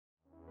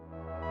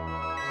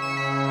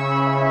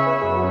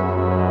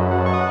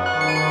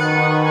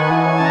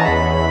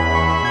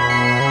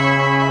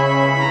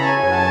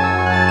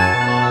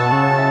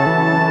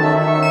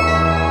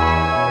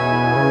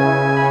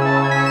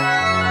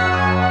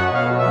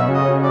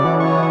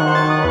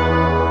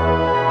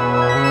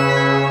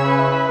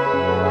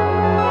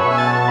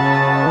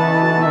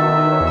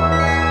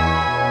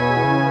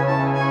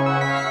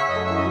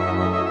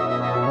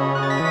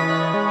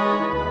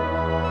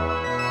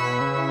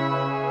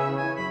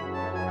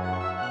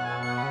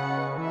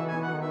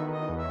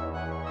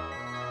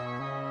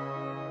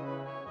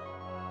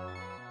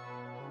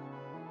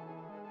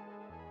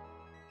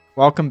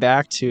welcome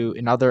back to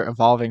another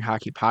Evolving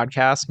Hockey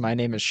podcast. My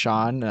name is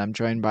Sean, and I'm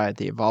joined by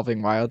the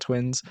Evolving Wild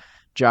Twins,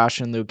 Josh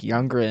and Luke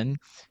Youngren,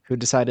 who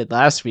decided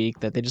last week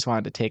that they just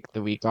wanted to take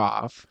the week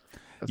off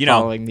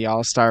following the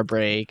All-Star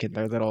break and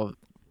their little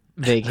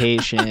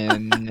vacation.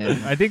 And,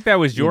 I think that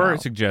was your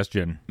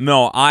suggestion.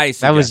 No,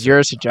 that was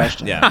your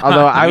suggestion. Yeah.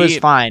 Although I was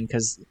fine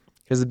because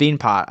the Bean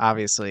Pot,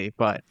 obviously,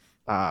 but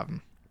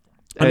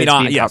it's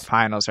Bean Pot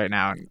finals right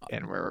now,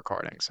 and we're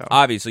recording. So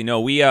obviously,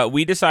 no,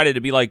 we decided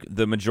to be like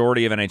the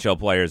majority of NHL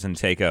players and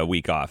take a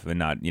week off and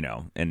not,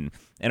 and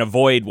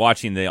avoid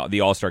watching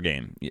the All-Star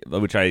game,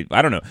 which I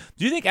don't know.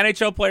 Do you think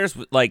NHL players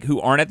like who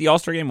aren't at the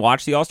All-Star game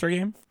watch the All-Star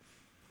game?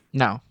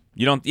 No.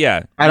 You don't?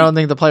 Yeah. I don't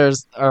think the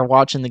players are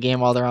watching the game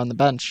while they're on the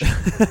bench.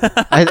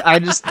 I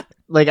just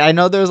I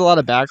know there was a lot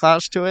of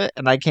backlash to it,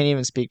 and I can't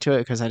even speak to it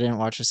because I didn't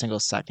watch a single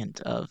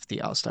second of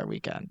the All-Star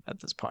weekend at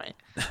this point.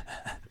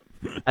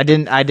 I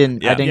didn't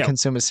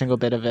consume a single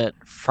bit of it.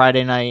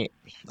 Friday night,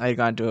 I had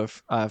gone to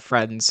a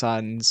friend and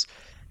son's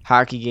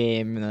hockey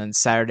game, and then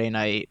Saturday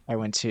night, I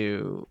went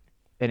to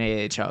an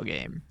AHL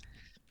game.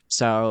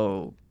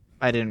 So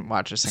I didn't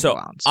watch a single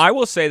ounce. I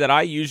will say that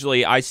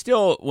I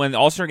still, when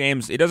All-Star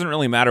games, it doesn't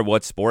really matter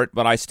what sport,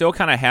 but I still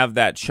kind of have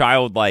that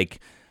childlike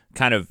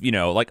kind of,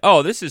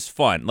 oh, this is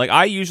fun. Like,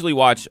 I usually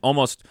watch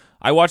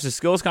I watch the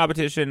skills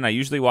competition, and I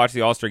usually watch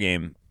the All-Star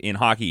game in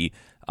hockey.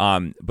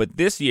 But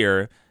this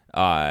year,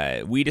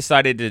 we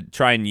decided to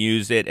try and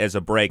use it as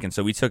a break, and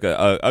so we took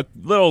a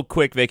little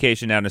quick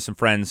vacation down to some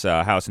friends'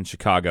 house in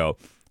Chicago.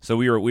 So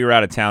we were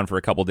out of town for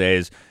a couple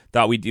days.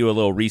 Thought we'd do a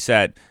little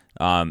reset.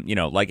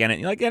 Like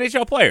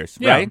NHL players,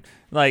 right?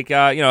 Like,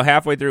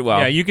 halfway through. Well,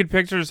 yeah, you could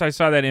picture. I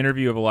saw that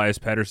interview of Elias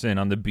Pettersson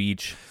on the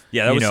beach.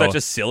 Yeah, that was such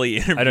a silly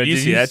interview. Did you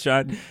see that,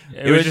 Sean?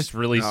 It was just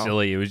really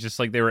silly. It was just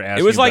like they were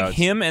asking. It was like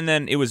him, and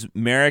then it was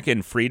Merrick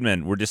and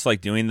Friedman were just like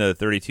doing the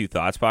 32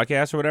 Thoughts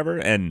podcast or whatever,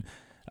 and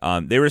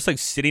they were just like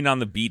sitting on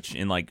the beach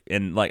and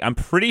I'm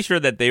pretty sure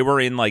that they were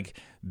in like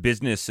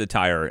business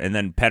attire, and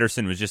then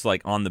Pettersson was just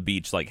like on the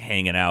beach like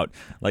hanging out,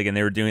 and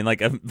they were doing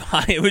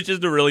it was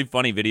just a really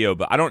funny video,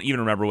 but I don't even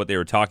remember what they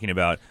were talking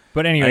about.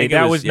 But anyway,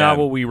 that was not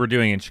what we were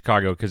doing in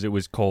Chicago because it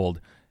was cold.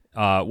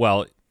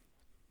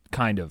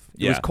 Kind of.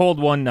 It was cold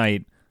one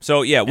night.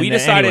 So yeah, we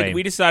decided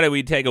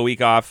we'd take a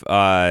week off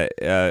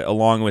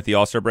along with the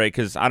All-Star break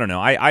because I don't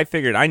know. I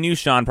figured I knew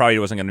Sean probably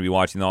wasn't going to be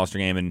watching the All-Star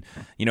game, and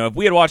if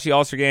we had watched the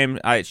All-Star game,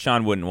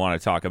 Sean wouldn't want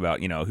to talk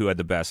about who had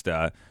the best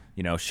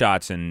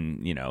shots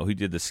and who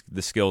did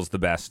the skills the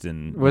best.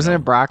 And wasn't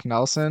it Brock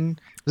Nelson?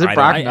 Was it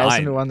Brock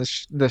Nelson who won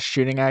the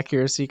shooting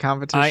accuracy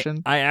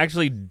competition? I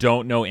actually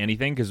don't know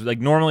anything because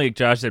normally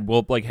Josh said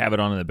we'll have it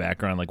on in the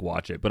background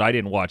watch it, but I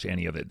didn't watch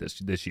any of it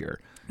this year.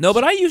 No,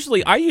 but I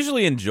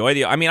usually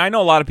enjoy I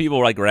know a lot of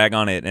people rag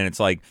on it, and it's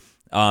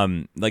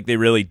they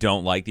really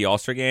don't like the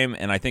All-Star game,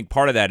 and I think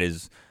part of that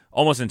is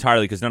almost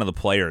entirely because none of the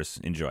players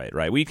enjoy it.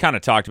 Right? We kind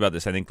of talked about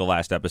this I think the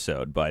last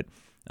episode, but.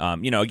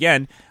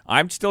 Again,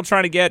 I'm still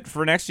trying to get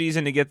for next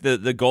season to get the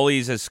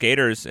goalies as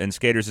skaters and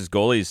skaters as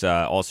goalies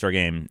All-Star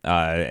game.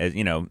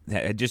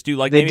 Just do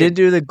they did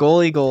do the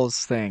goalie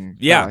goals thing.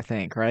 Yeah, though, I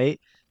think right.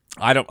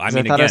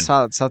 I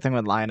saw something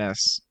with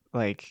Linus.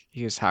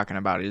 He was talking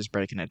about it. He was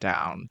breaking it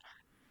down,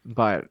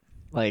 but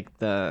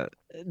the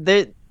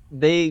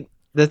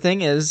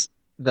thing is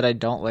that I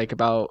don't like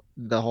about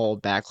the whole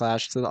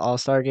backlash to the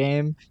All-Star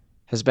game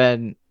has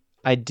been.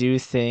 I do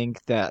think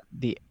that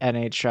the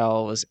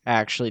NHL was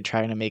actually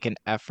trying to make an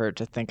effort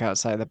to think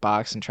outside the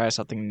box and try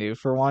something new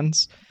for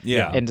once.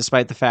 Yeah. And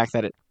despite the fact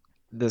that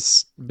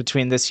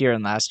between this year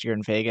and last year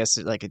in Vegas,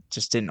 it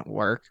just didn't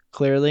work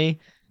clearly.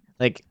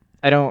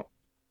 I don't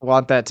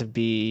want that to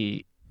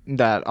be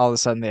that all of a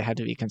sudden they had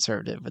to be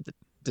conservative with the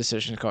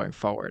decisions going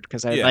forward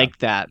because I like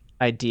that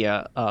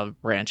idea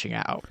of branching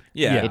out.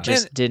 Yeah. It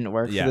just didn't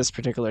work for this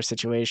particular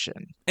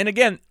situation. And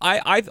again,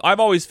 I've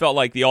always felt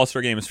like the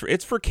All-Star game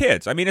it's for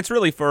kids. I mean, it's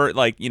really for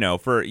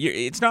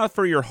it's not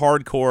for your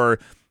hardcore,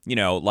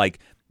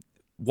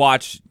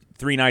 watch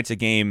 3 nights a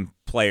game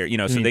player,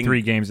 so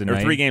 3 games a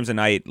night. 3 games a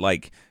night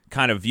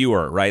kind of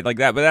viewer, right? Like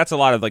that, but that's a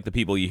lot of the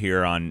people you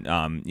hear on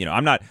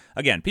I'm not,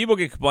 again, people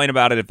can complain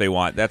about it if they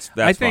want. That's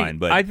fine,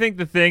 but I think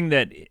the thing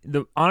that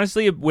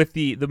honestly with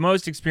the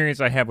most experience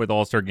I have with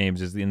All-Star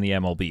games is in the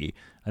MLB.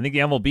 I think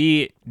the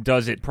MLB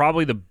does it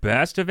probably the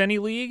best of any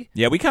league.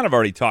 Yeah, we kind of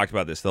already talked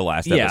about this the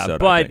last episode.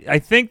 But I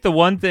think the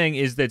one thing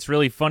is that's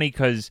really funny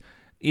because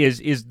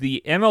is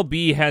the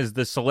MLB has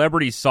the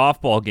celebrity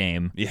softball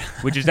game,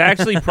 which is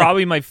actually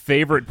probably my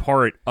favorite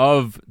part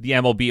of the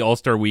MLB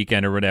All-Star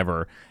Weekend or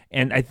whatever.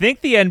 And I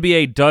think the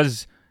NBA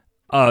does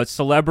a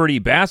celebrity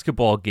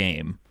basketball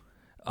game,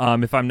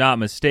 if I'm not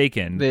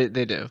mistaken. They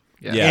do.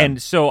 Yeah.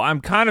 And so I'm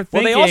kind of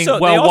thinking,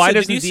 why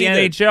doesn't the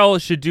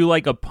NHL should do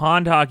a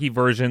pond hockey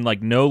version,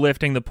 no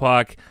lifting the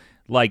puck,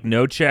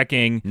 no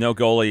checking, no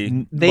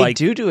goalie? They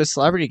do a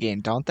celebrity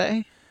game, don't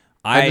they?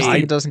 I just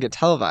think it doesn't get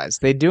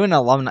televised. They do an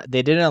alumni.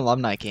 They did an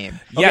alumni game.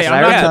 Yes,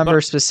 I remember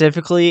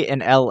specifically in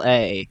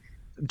LA.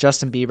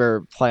 Justin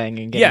Bieber playing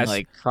and getting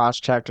like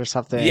cross-checked or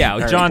something. Yeah,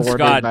 or John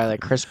boarded Scott by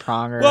like Chris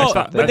Pronger. Well, or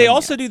something. but they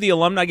also do the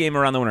alumni game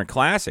around the Winter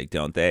Classic,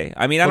 don't they?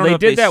 I mean, I don't know.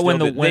 They if did that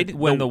when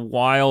when the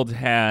Wild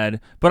had,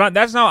 but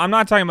that's not. I'm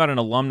not talking about an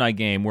alumni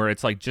game where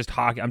it's like just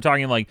hockey. I'm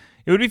talking like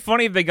it would be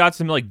funny if they got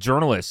some like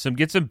journalists,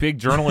 get some big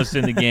journalists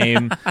in the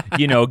game.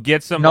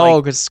 Get some.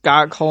 No, because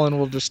Scott Cullen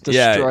will just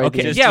destroy.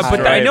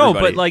 But I know,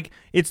 but like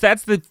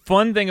that's the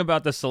fun thing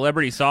about the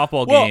celebrity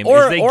softball game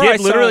is they get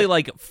literally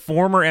like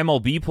former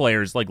MLB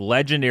players, like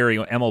legendary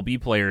MLB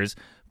players,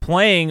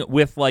 playing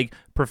with like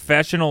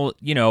professional,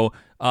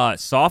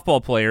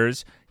 softball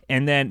players,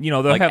 and then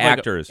they'll like have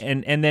actors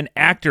and then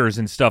actors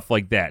and stuff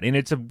like that, and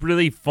it's a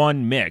really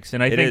fun mix.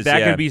 And I think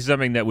that could be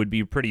something that would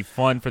be pretty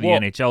fun for the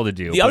NHL to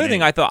do. The other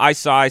thing I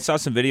saw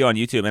some video on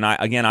YouTube, and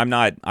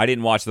I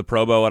didn't watch the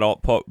Pro Bowl at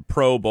all.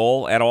 Pro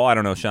Bowl at all. I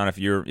don't know, Sean, if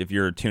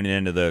you're tuning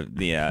into the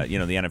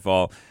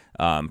NFL.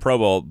 Pro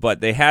Bowl, but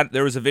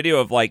there was a video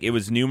of like it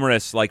was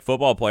numerous like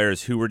football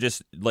players who were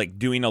just like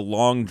doing a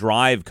long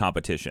drive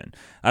competition.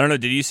 I don't know,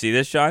 did you see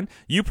this, Sean?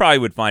 You probably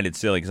would find it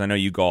silly because I know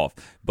you golf,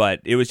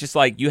 but it was just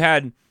like you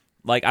had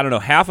like I don't know,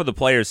 half of the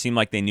players seemed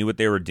like they knew what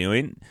they were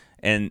doing,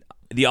 and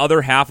the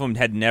other half of them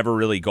had never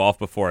really golfed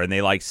before, and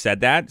they like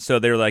said that, so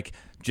they're like.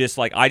 Just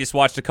like I just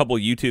watched a couple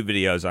YouTube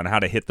videos on how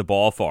to hit the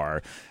ball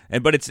far,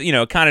 but it's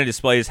kind of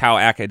displays how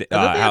have the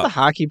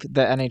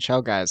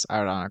NHL guys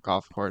out on a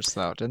golf course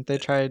though. Didn't they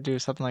try to do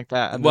something like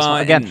that? And well,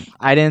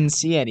 I didn't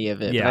see any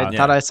of it. Yeah, but I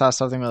thought I saw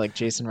something with like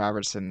Jason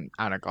Robertson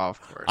on a golf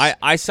course.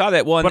 I saw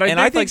that one, but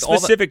I think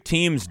specific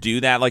teams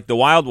do that. Like the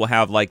Wild will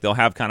have they'll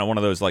have kind of one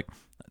of those like.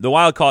 The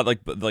Wild call it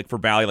like for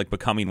Bally like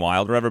becoming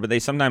wild or whatever, but they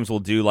sometimes will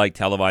do like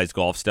televised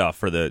golf stuff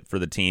for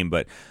the team.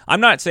 But I'm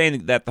not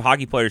saying that the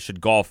hockey players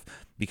should golf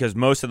because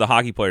most of the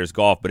hockey players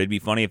golf, but it'd be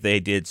funny if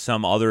they did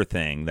some other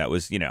thing that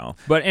was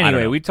But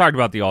anyway, we talked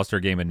about the All-Star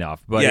game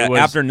enough. But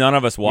after none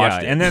of us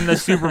watched it, and then the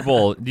Super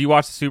Bowl. Do you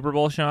watch the Super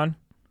Bowl, Sean?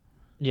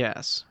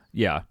 Yes.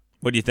 Yeah.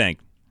 What do you think?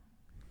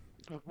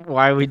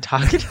 Why are we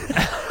talking?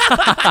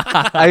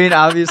 I mean,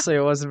 obviously,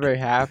 I wasn't very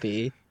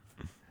happy.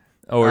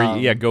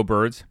 Oh, go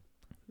Birds.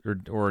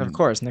 Or of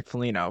course, Nick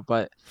Foligno,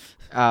 but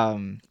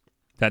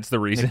that's the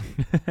reason.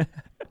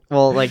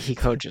 Well, like he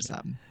coaches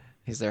them;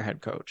 he's their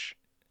head coach.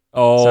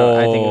 Oh, so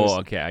I think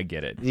okay, I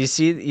get it. You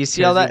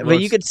see all that,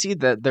 but you could see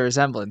the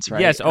resemblance,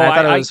 right? Yes. I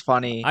thought it was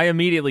funny. I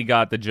immediately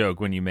got the joke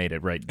when you made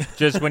it, right?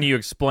 Just when you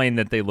explained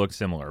that they look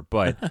similar.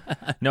 But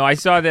no, I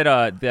saw that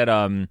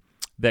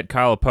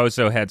Kyle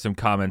Oposo had some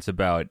comments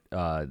about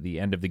the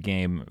end of the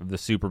game, the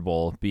Super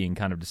Bowl, being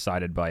kind of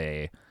decided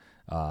by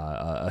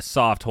a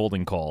soft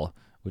holding call,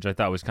 which I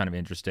thought was kind of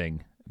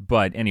interesting.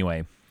 But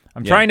anyway,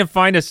 I'm trying to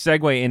find a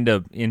segue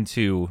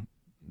into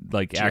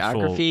like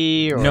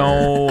geography actual or...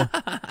 No.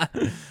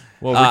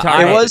 Well, we're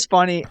talking... It was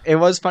funny. It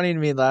was funny to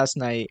me last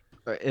night.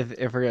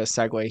 If we're gonna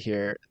segue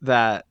here,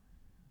 that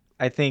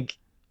I think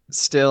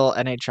still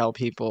NHL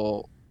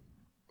people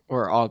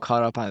were all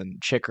caught up on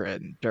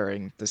Chychrun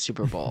during the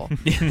Super Bowl.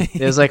 It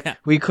was like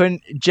we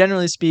couldn't,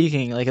 generally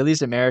speaking, like at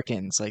least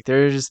Americans, like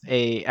there's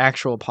a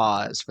actual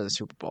pause for the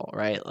Super Bowl,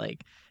 right?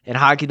 Like. And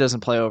hockey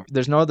doesn't play over.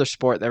 There's no other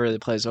sport that really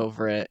plays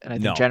over it. And I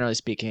think generally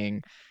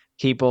speaking,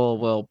 people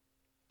will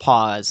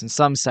pause in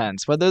some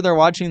sense, whether they're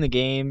watching the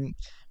game,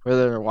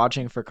 whether they're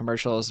watching for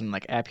commercials and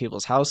like at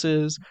people's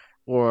houses,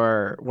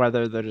 or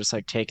whether they're just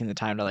like taking the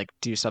time to like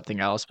do something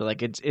else. But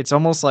like it's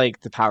almost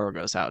like the power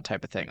goes out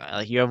type of thing.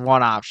 Like you have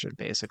one option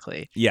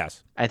basically.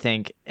 Yes, I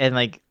think, and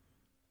like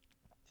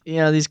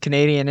these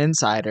Canadian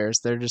insiders,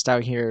 they're just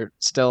out here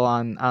still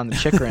on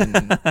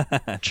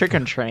the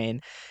Chychrun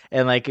train.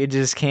 And like it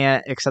just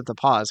can't accept the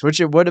pause, which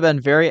it would have been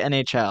very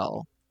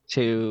NHL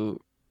to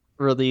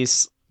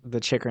release the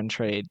Chychrun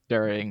trade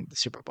during the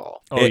Super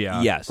Bowl. Oh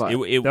yeah, yes, that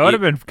would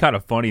have been kind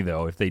of funny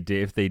though if they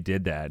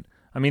did that.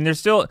 I mean, there's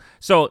still.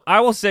 So I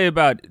will say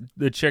about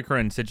the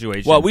Chychrun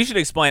situation. Well, we should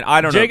explain.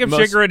 I don't know. Jacob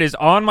Chychrun is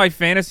on my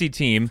fantasy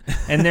team,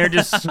 and they're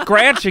just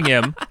scratching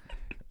him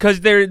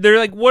because they're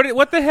like,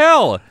 what the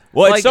hell?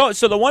 Well, like,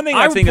 so the one thing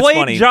I think is funny.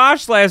 I played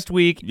Josh last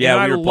week,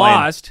 yeah, and I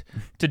lost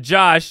to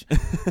Josh.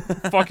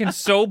 Fucking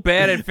so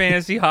bad at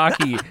fantasy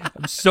hockey.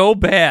 I'm so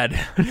bad.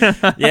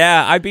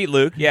 Yeah, I beat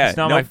Luke. Yeah, it's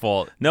not my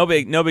fault. No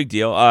big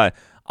deal.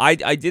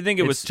 I did think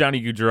it was Johnny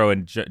Gaudreau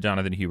and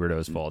Jonathan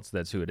Huberdeau's faults.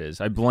 That's who it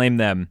is. I blame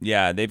them.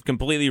 Yeah, they've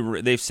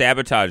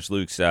sabotaged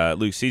Luke's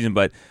season.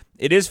 But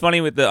it is funny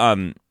with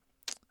the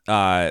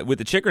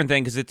Chychrun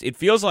thing because it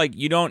feels like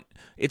you don't.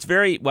 It's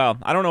very well.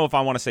 I don't know if I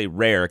want to say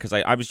rare because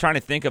I was trying to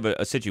think of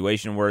a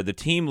situation where the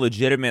team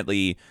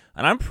legitimately,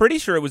 and I'm pretty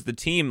sure it was the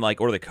team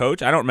or the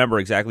coach. I don't remember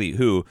exactly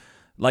who.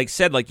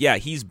 Said yeah,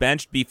 he's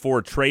benched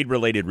before trade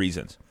related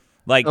reasons.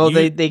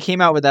 They came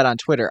out with that on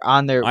Twitter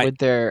I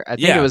think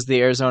it was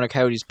the Arizona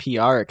Coyotes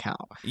PR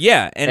account.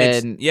 Yeah,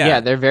 and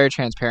they're very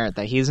transparent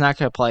that he's not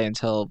going to play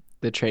until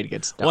the trade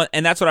gets done. Well,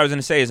 and that's what I was going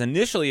to say is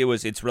initially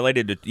it's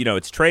related to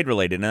it's trade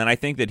related, and then I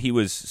think that he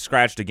was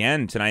scratched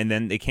again tonight, and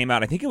then they came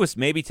out. I think it was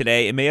maybe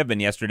today, it may have been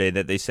yesterday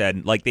that they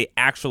said they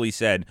actually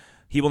said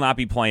he will not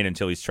be playing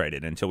until he's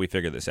traded, until we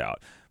figure this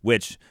out,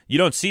 which you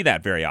don't see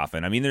that very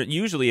often. I mean,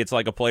 usually it's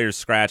like a player's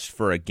scratched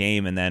for a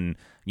game and then,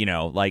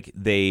 like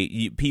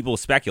people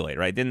speculate,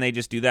 right? Didn't they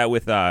just do that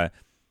with well,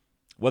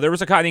 there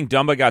was I think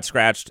Dumba got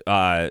scratched,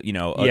 a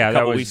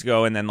couple weeks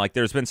ago, and then like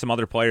there's been some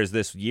other players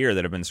this year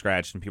that have been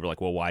scratched, and people are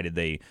like, well, why did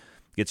they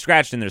get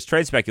scratched? And there's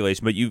trade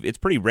speculation, but it's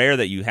pretty rare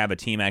that you have a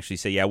team actually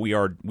say, yeah, we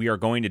are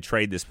going to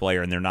trade this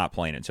player, and they're not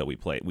playing until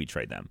we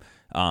trade them.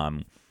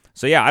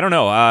 So yeah, I don't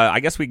know. I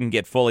guess we can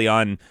get fully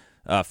into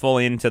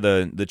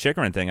the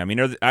Chychrun thing. I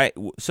mean,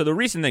 so the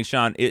recent thing,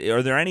 Sean,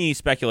 are there any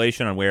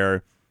speculation on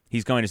where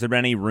he's going? Has there been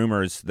any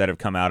rumors that have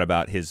come out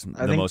about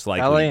the most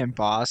likely? LA and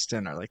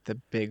Boston are like the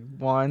big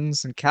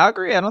ones. And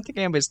Calgary, I don't think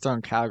anybody's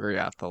thrown Calgary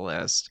off the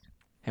list.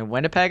 And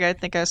Winnipeg, I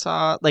think I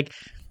saw. Like,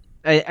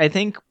 I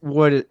think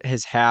what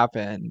has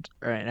happened,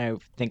 right, and I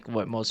think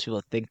what most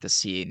people think the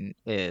scene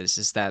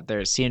is that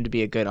there seemed to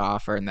be a good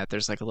offer and that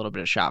there's like a little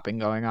bit of shopping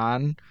going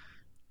on,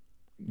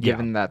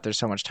 given that there's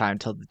so much time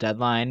till the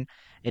deadline.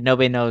 And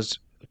nobody knows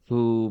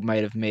who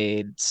might have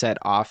made said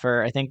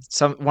offer. I think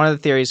one of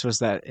the theories was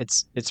that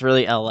it's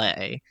really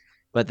LA,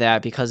 but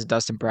that because of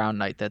Dustin Brown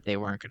night that they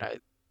weren't going to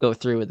go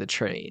through with the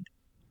trade.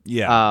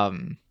 Yeah.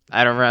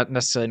 I don't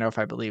necessarily know if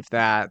I believe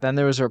that. Then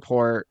there was a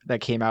report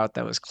that came out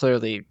that was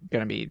clearly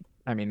going to be,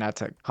 I mean, not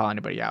to call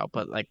anybody out,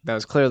 but like that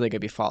was clearly going to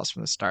be false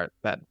from the start,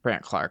 that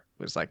Brant Clark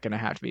was like going to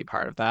have to be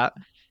part of that,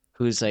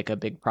 who's like a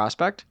big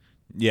prospect.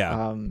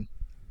 Yeah.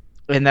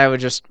 And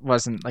that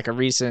wasn't like a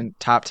recent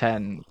top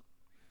 10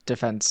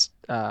 defense,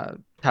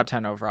 top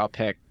 10 overall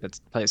pick that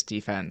plays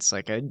defense.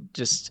 Like I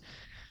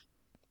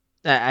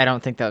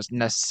don't think that was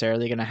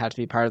necessarily going to have to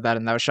be part of that.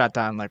 And that was shot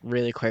down like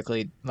really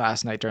quickly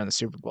last night during the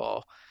Super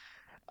Bowl.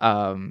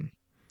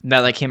 That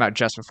like came out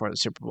just before the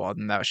Super Bowl,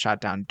 and that was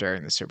shot down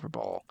during the Super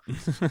Bowl.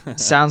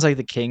 Sounds like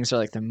the Kings are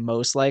like the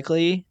most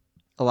likely.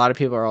 A lot of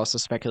people are also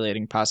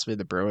speculating possibly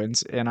the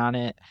Bruins in on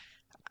it.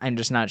 I'm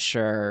just not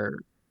sure.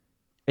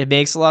 It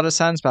makes a lot of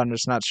sense, but I'm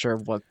just not sure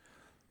what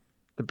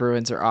the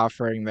Bruins are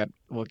offering that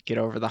will get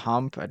over the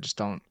hump. I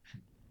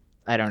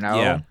don't know.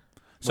 Yeah.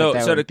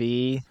 Would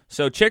be.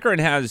 So Chychrun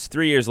has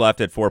 3 years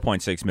left at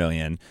 $4.6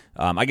 million.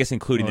 I guess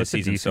including the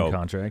season. A decent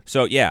contract.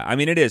 So yeah, I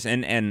mean it is.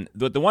 And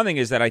the one thing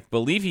is that I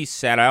believe he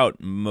sat out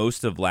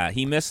most of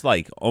he missed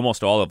like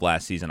almost all of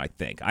last season. I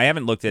think I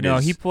haven't looked at. No,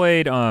 he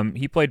played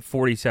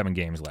 47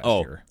 games last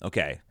year.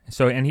 Okay.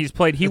 So and he's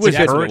played. He it's was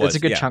hurt. It's a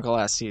good chunk of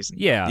last season.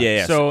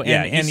 Yeah. So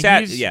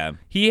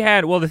he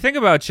had. Well, the thing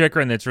about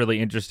Chychrun that's really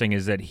interesting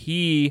is that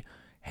he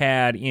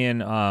had in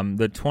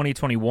the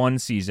 2021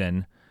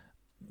 season.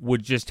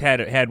 Would just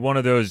had one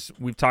of those,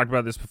 we've talked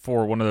about this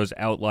before, one of those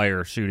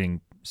outlier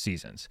shooting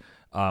seasons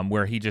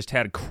where he just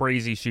had a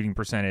crazy shooting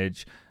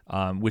percentage,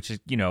 which is,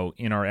 in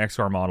our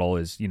XR model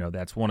is,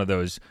 that's one of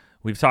those,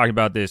 we've talked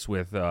about this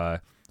with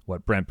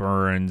Brent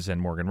Burns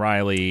and Morgan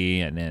Riley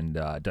and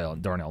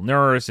Darnell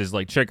Nurse, is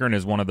like Chychrun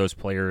is one of those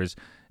players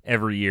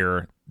every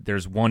year.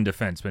 There's one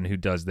defenseman who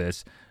does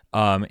this.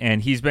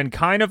 And he's been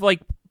kind of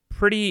like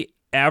pretty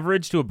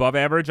average to above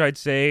average, I'd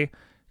say,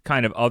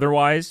 kind of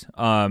otherwise.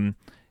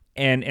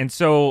 And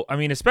so, I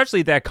mean,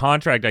 especially that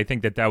contract, I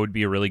think that would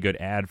be a really good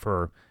ad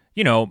for,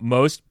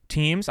 most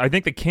teams. I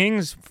think the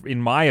Kings,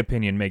 in my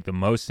opinion, make the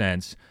most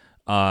sense,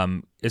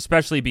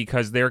 especially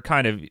because they're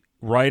kind of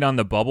right on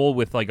the bubble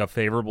with like a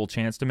favorable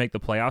chance to make the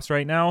playoffs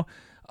right now.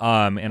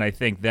 And I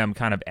think them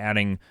kind of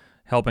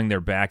helping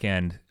their back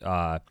end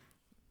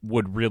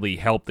would really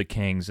help the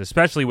Kings,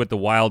 especially with the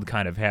Wild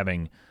kind of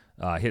hitting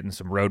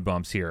some road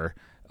bumps here.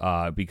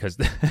 Because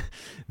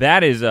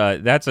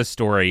that's a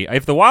story.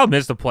 If the Wild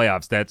miss the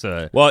playoffs,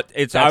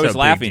 I was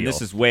laughing.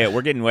 This is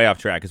we're getting way off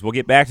track because we'll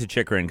get back to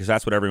Chychrun because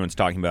that's what everyone's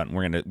talking about,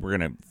 and we're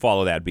gonna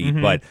follow that beat.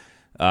 Mm-hmm.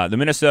 But the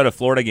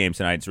Minnesota-Florida game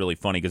tonight is really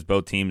funny because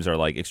both teams are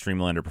like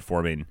extremely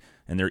underperforming,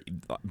 and they're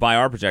by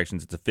our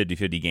projections, it's a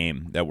 50-50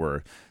 game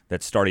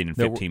that's starting in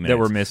 15 minutes that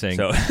we're missing.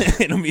 So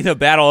it'll be the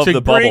battle of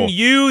the bubble. To bring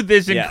you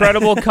this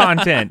incredible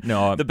content.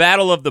 No, the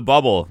battle of the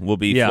bubble will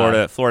be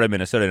Florida,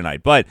 Minnesota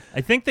tonight. But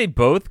I think they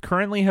both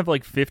currently have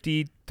like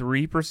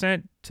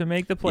 53% to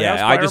make the playoffs.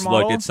 Yeah, I just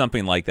looked. It's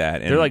something like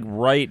that. And they're like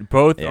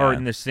both are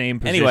in the same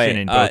position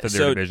in both of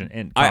their division.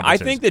 And I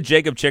think that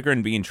Jacob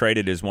Chychrun being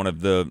traded is one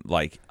of the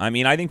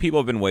I think people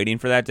have been waiting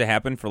for that to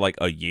happen for like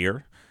a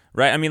year.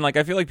 Right? I mean, like,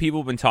 I feel like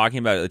people have been talking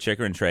about the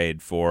Chychrun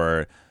trade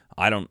for,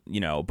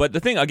 but the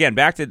thing, again,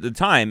 back to the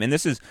time, and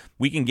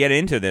we can get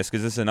into this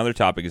because this is another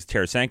topic, is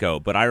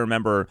Tarasenko, but I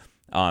remember,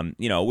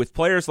 with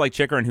players like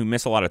Chychrun who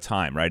miss a lot of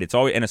time, right? It's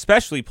always, and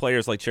especially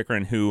players like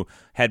Chychrun who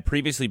had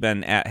previously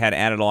had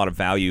added a lot of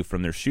value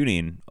from their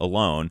shooting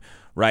alone,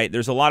 right?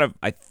 There's a lot of,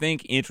 I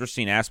think,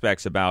 interesting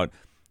aspects about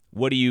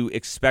what do you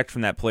expect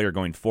from that player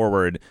going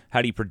forward?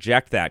 How do you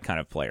project that kind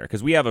of player?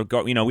 Because we have a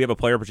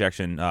player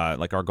projection,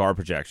 like our GAR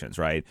projections,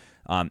 right?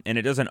 And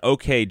it does an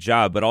okay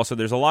job, but also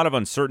there's a lot of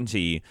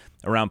uncertainty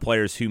around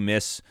players who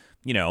miss,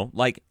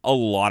 like a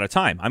lot of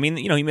time. I mean,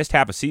 he missed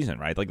half a season,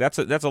 right? Like that's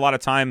a lot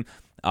of time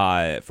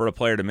for a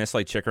player to miss,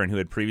 like Chychrun, who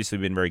had previously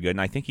been very good. And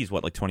I think he's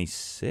like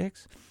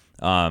 26.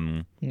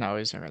 No,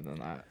 he's younger than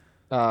that.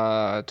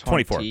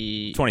 24.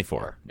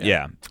 24.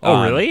 Yeah.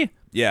 Oh, really?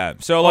 Yeah.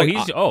 So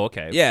like,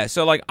 okay. Yeah.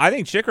 So like, I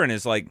think Chychrun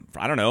is like,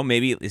 I don't know,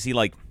 maybe is he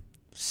like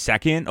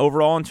second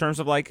overall in terms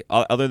of like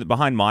other than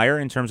behind Meyer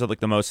in terms of like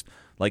the most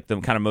like the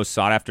kind of most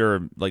sought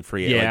after like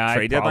free like,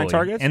 trade deadline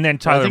targets. And then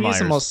Tyler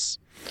Myers.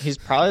 He's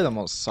probably the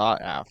most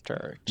sought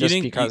after,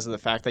 just because of the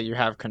fact that you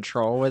have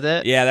control with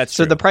it. Yeah, that's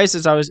true. So the price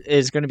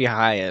is going to be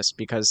highest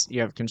because you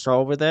have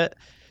control with it.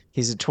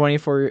 He's a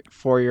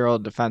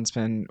 24-year-old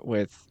defenseman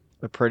with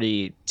a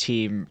pretty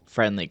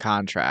team-friendly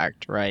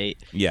contract, right?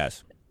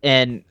 Yes.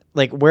 And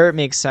like where it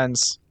makes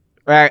sense.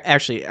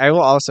 Actually, I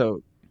will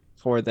also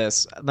for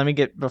this. Let me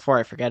get before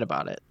I forget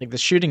about it. Like the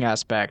shooting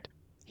aspect,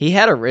 he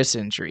had a wrist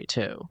injury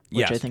too,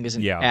 which I think is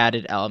an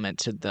added element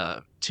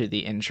to the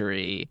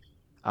injury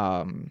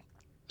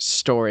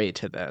story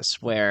to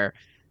this, where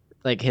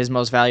like his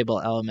most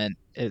valuable element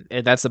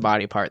that's the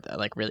body part that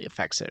like really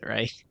affects it,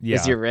 right?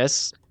 Is your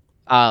wrist.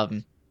 I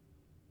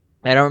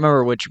don't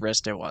remember which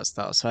wrist it was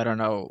though, so I don't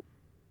know.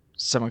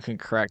 Someone can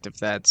correct if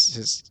that's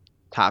his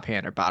top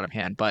hand or bottom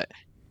hand, but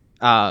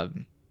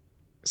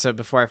so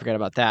before I forget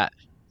about that,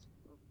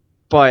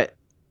 but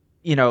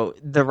you know,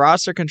 the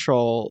roster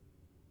control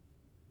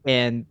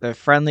and the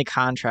friendly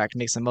contract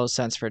makes the most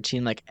sense for a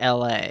team like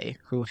LA,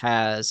 who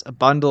has a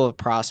bundle of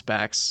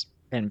prospects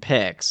and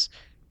picks,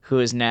 who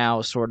is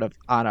now sort of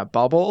on a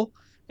bubble,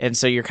 and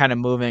so you're kind of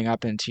moving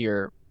up into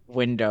your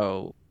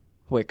window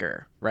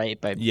quicker, right?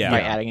 By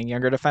adding a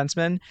younger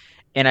defenseman.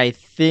 And I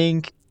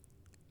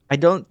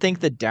don't think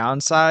the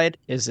downside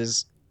is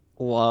as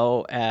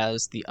low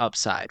as the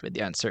upside with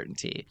the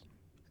uncertainty.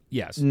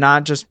 Yes.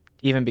 Not just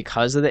even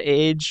because of the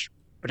age,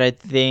 but I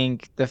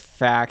think the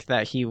fact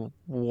that he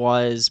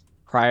was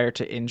prior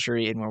to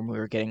injury and when we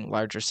were getting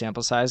larger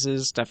sample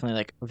sizes, definitely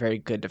like a very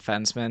good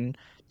defenseman.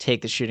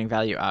 Take the shooting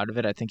value out of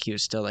it, I think he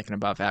was still like an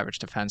above average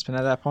defenseman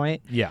at that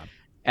point. Yeah.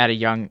 At a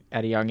young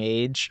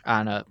age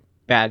on a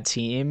bad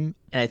team.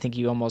 And I think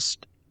you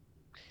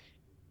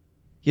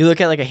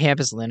look at like a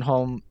Hampus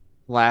Lindholm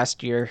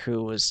last year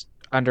who was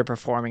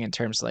underperforming in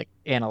terms of like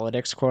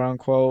analytics, quote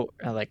unquote,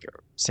 and like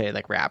say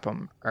like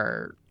Rapham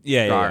or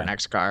Gar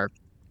next Gar,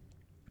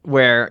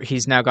 where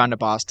he's now gone to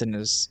Boston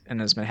and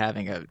has been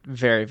having a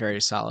very,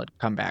 very solid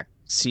comeback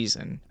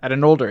season at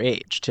an older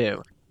age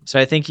too. So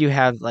I think you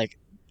have like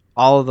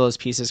all of those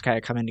pieces kind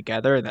of coming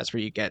together, and that's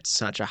where you get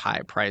such a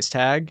high price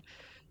tag.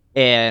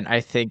 And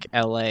I think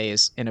LA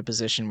is in a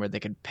position where they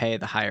could pay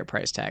the higher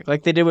price tag,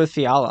 like they did with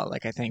Fiala.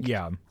 Like I think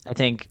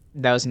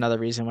that was another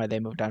reason why they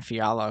moved on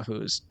Fiala,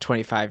 who's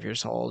 25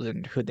 years old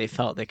and who they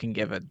felt they can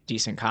give a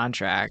decent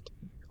contract,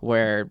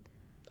 where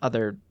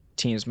other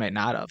teams might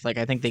not have. Like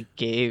I think they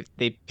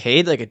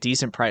paid like a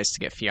decent price to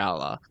get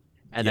Fiala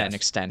and then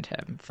extend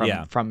him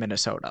from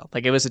Minnesota.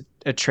 Like it was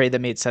a trade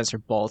that made sense for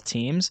both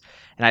teams,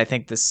 and I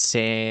think the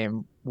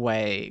same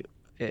way.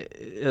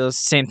 The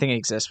same thing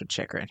exists with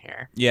Chychrun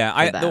here. Yeah,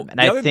 I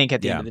think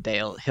at the end of the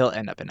day, he'll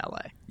end up in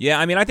LA. Yeah,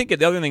 I mean, I think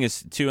the other thing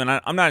is too, and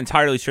I'm not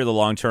entirely sure the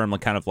long term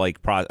kind of like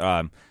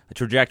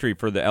trajectory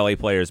for the LA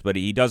players, but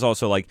he does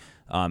also like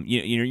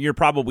you're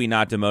probably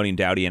not demoting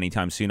Doughty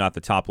anytime soon off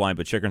the top line,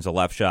 but Chychrun's a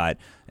left shot,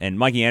 and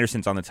Mikey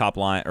Anderson's on the top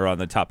line or on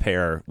the top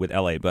pair with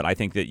LA. But I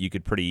think that you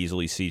could pretty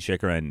easily see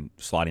Chychrun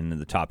slotting into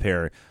the top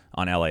pair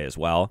on LA as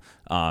well.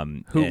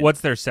 What's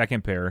their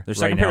second pair? Their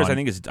second pair is, I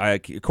think, is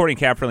according to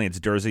Cap Friendly, it's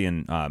Dursey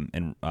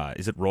and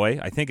is it Roy?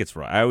 I think it's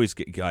Roy. I always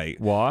get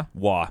Matt Waugh.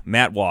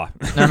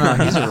 No,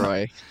 he's a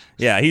Roy.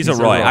 Yeah, he's a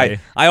Roy.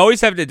 I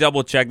always have to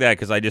double check that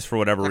because I just for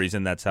whatever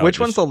reason that's how. Which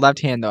one's the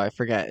left hand though? I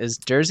forget. Is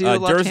Dursey the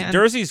left hand?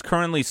 Dursey's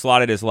currently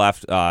slotted as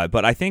left,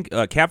 but I think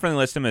Cap Friendly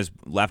lists him as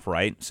left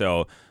right.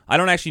 So I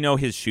don't actually know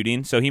his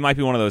shooting. So he might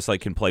be one of those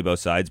like can play both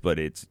sides, but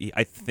I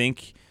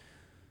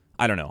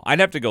don't know. I'd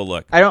have to go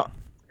look.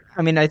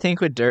 I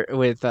think with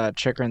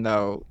Chychrun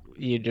though,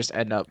 you just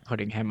end up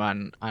putting him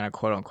on a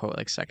quote unquote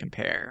like second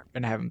pair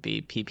and have him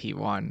be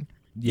PP1.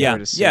 Yeah,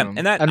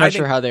 and that I'm not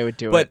sure how they would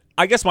do it. But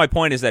I guess my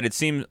point is that it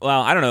seems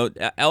I don't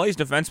know. LA's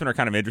defensemen are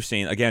kind of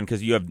interesting again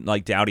because you have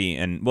like Doughty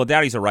and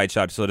Doughty's a right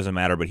shot, so it doesn't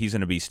matter. But he's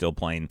going to be still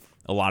playing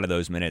a lot of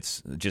those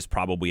minutes, just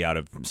probably out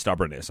of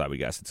stubbornness. I would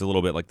guess it's a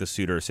little bit like the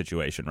Suter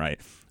situation, right?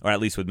 Or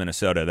at least with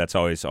Minnesota, that's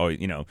always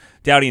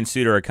Doughty and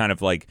Suter are kind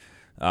of like.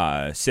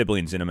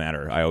 Siblings in a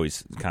matter. I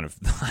always kind of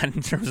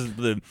in terms of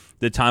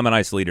the time on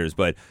ice leaders,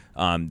 but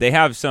they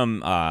have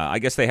some. I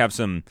guess they have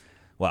some.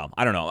 Well,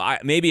 I don't know.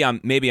 Maybe I'm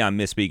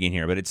misspeaking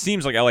here, but it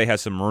seems like LA has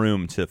some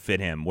room to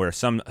fit him, where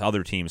some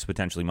other teams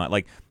potentially might.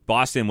 Like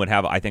Boston would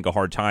have, I think, a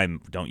hard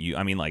time. Don't you?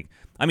 I mean,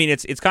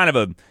 it's kind of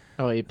a.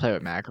 Oh, you play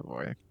with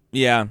McAvoy.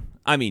 Yeah,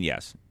 I mean,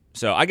 yes.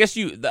 So I guess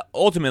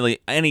ultimately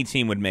any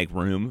team would make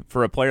room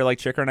for a player like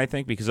Chychrun, I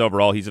think, because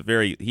overall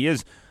he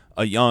is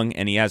a young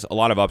and he has a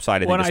lot of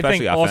upside. I think,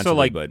 especially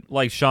offensively. Also,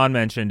 like Sean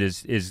mentioned,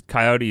 is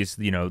Coyotes.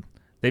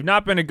 They've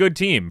not been a good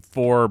team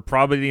for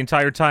probably the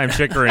entire time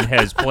Chychrun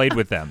has played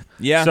with them.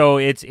 Yeah. So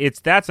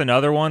that's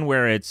another one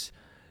where it's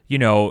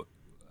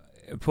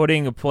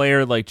putting a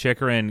player like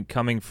Chychrun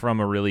coming from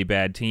a really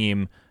bad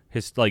team,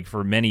 like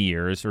for many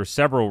years or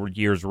several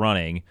years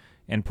running,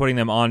 and putting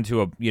them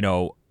onto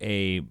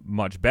a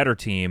much better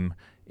team,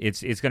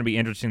 it's going to be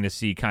interesting to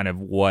see kind of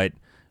what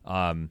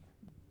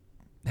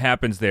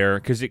happens there,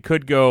 because it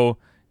could go,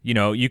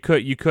 you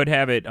could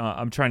have it.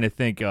 I'm trying to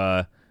think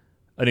an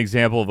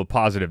example of a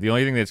positive. The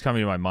only thing that's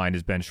coming to my mind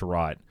is Ben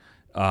Sherratt,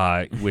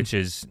 which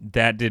is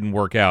that didn't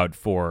work out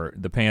for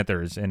the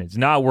Panthers, and it's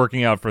not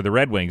working out for the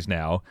Red Wings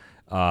now,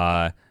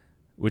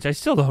 which I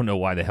still don't know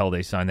why the hell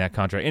they signed that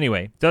contract.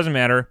 Anyway, doesn't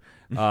matter.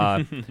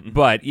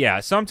 But yeah,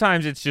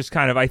 sometimes it's just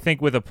kind of, I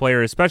think with a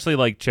player, especially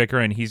like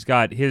Chychrun, he's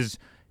got his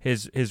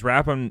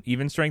wrap on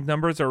even strength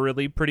numbers are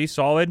really pretty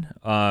solid,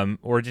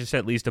 or just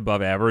at least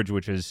above average,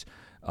 which is,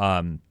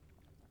 kind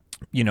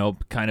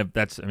of,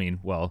 that's, I mean,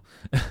 well,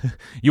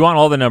 you want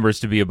all the numbers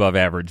to be above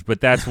average,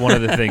 but that's one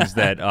of the things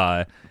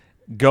that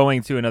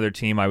going to another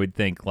team, I would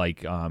think,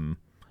 like,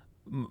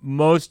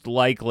 most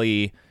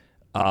likely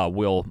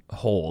will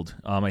hold.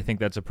 I think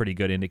that's a pretty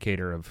good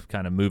indicator of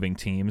kind of moving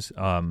teams.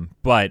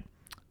 But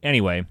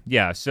anyway,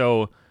 yeah,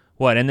 so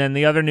what? And then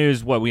the other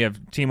news, we have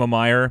Timo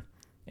Meier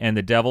and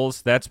the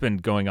Devils. That's been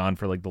going on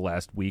for like the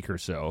last week or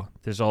so.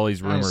 There's all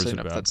these rumors Honestly,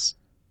 about.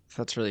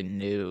 That's really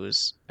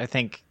news. I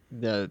think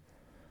the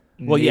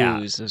yeah,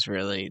 news is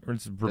really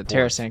it's the reports.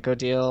 Tarasenko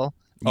deal.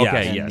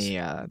 Okay, and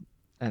yes.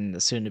 And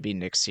the soon-to-be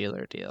Nick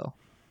Seeler deal.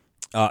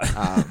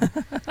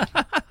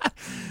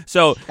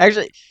 So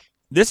Actually,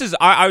 this is,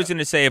 I was going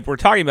to say, if we're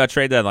talking about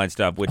trade deadline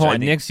stuff, which I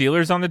think, Nick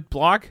Seeler's on the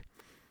block?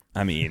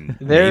 I mean,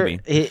 maybe.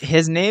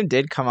 his name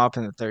did come up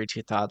in the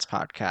 32 Thoughts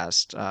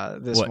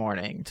podcast this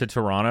morning. To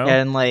Toronto?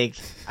 And like,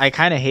 I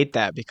kind of hate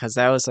that, because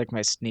that was like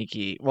my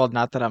sneaky, well,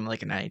 not that I'm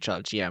like an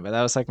NHL GM, but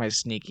that was like my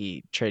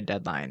sneaky trade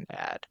deadline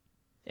ad.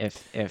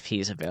 If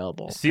he's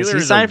available, 'cause he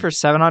signed for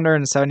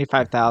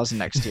 $775,000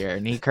 next year,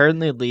 and he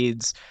currently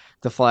leads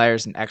the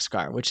Flyers in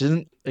XGAR, which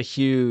isn't a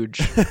huge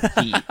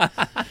feat,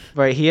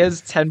 but he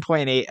has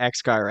 10.8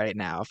 XGAR right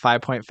now,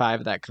 5.5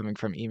 of that coming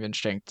from even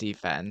strength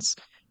defense,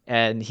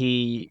 and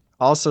he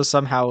also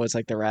somehow was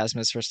like the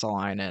Rasmus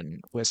Ristolainen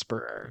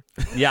whisperer.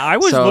 Yeah, I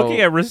was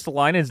looking at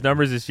Ristolainen's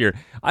numbers this year.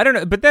 I don't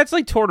know, but that's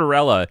like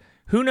Tortorella.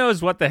 Who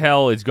knows what the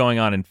hell is going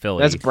on in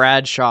Philly? That's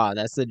Brad Shaw.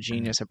 That's the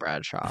genius of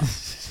Brad Shaw.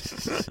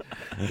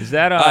 Is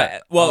that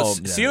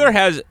Seeler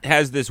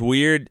has this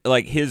weird,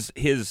 like, his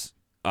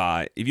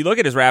if you look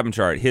at his Rabin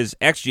chart, his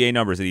XGA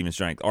numbers at even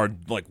strength are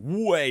like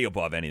way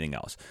above anything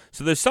else.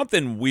 So there's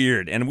something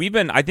weird,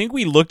 and I think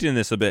we looked in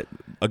this a bit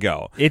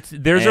ago.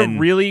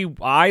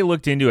 I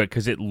looked into it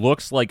because it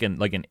looks like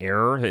an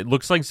error. It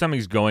looks like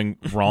something's going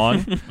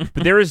wrong,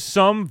 but there is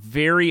some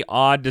very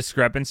odd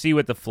discrepancy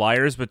with the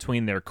Flyers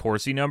between their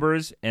Corsi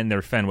numbers and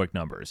their Fenwick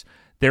numbers.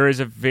 There is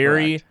a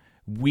very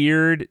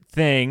weird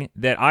thing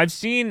that I've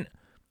seen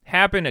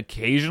happen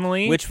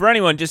occasionally. Which, for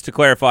anyone, just to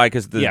clarify,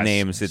 because the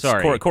names, it's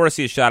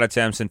Corsi is shot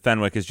attempts and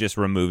Fenwick is just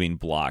removing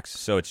blocks.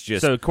 So it's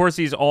just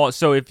Corsi's all.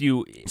 So if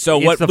you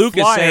what Luke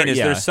is saying is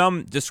there's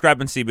some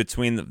discrepancy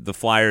between the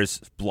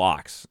Flyers'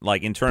 blocks,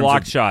 like in terms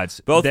block of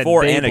shots, both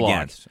for and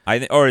blocked.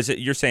 against. Or is it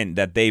you're saying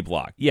that they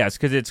block? Yes,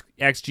 because it's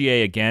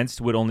XGA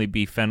against would only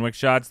be Fenwick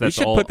shots. We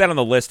should put that on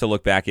the list to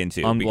look back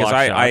into, because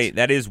I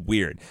that is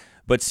weird.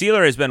 But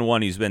Seeler has been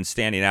one who's been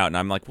standing out, and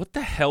I'm like, what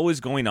the hell is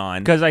going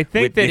on? Because I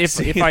think that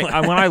if when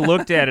I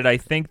looked at it, I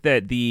think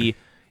that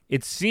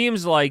it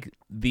seems like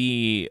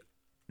the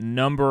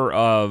number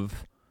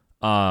of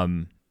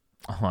hold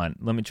on,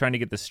 let me try to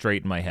get this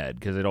straight in my head,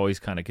 because it always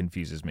kind of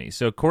confuses me.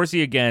 So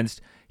Corsi against,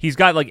 he's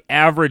got like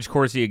average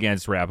Corsi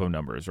against Rappo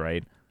numbers,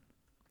 right?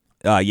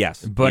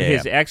 Yes, but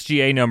his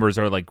XGA numbers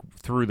are like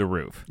through the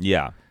roof.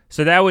 Yeah.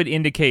 So that would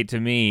indicate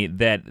to me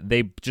that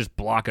they just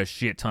block a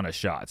shit ton of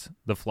shots.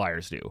 The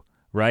Flyers do.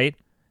 Right?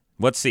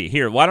 Let's see.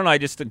 Here, why don't I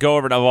just go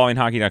over to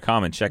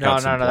evolvinghockey.com and check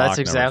out some block that's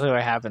exactly numbers.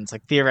 what happens.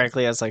 Like,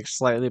 theoretically, it's like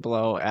slightly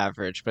below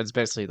average, but it's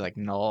basically like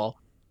null.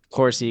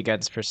 Corsi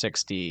against per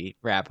 60,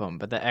 Rapham,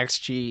 but the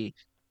XG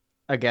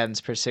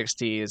against per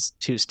 60 is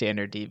 2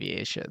 standard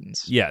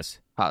deviations. Yes.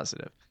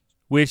 Positive.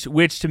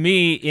 Which to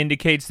me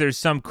indicates there's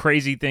some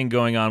crazy thing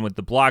going on with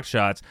the block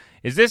shots.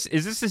 Is this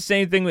the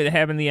same thing that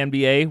happened in the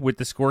NBA with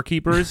the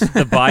scorekeepers,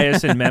 the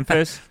bias in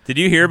Memphis? Did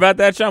you hear about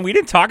that, Sean? We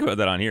didn't talk about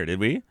that on here, did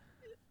we?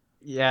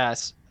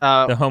 Yes.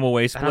 The home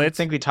away splits? I don't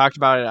think we talked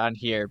about it on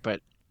here,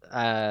 but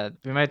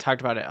we might have talked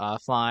about it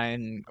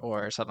offline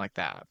or something like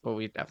that, but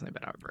we've definitely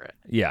been over it.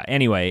 Yeah,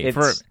 anyway.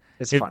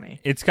 It's funny.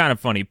 It's kind of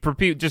funny.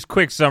 Just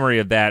quick summary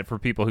of that for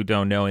people who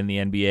don't know in the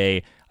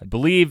NBA. I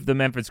believe the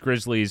Memphis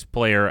Grizzlies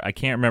player, I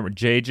can't remember,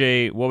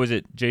 what was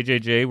it,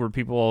 JJJ, were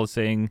people all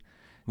saying...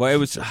 Well, it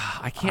was,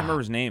 I can't remember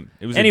his name.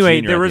 It was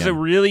anyway, there was a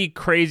really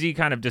crazy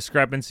kind of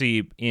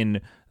discrepancy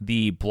in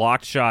the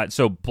blocked shot.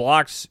 So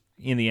blocks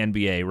in the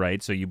NBA,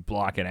 right? So you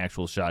block an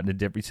actual shot,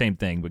 same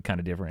thing, but kind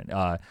of different.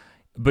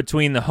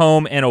 Between the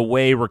home and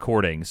away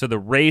recording. So the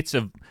rates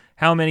of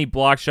how many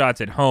block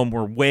shots at home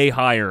were way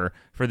higher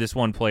for this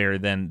one player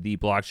than the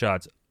block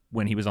shots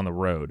when he was on the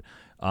road.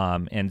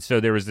 And so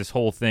there was this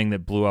whole thing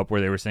that blew up where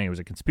they were saying it was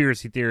a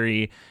conspiracy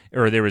theory,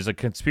 or there was a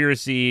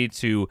conspiracy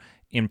to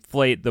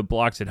inflate the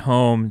blocks at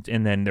home,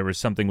 and then there was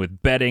something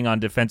with betting on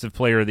defensive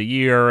player of the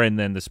year, and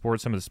then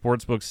some of the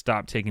sports books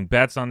stopped taking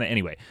bets on that.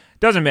 Anyway,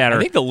 doesn't matter. I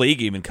think the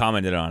league even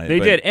commented on it. They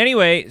did.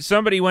 Anyway,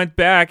 somebody went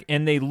back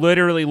and they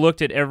literally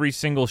looked at every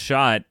single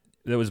shot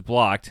that was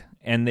blocked,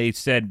 and they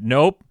said,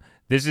 nope,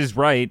 this is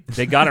right.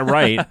 They got it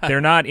right.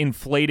 They're not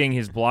inflating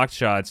his blocked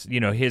shots,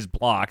 his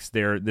blocks.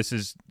 This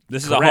is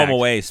a home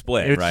away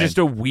split, It's right? just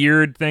a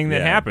weird thing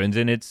that Yeah. happens,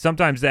 and it's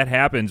sometimes that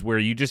happens where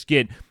you just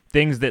get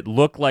things that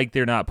look like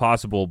they're not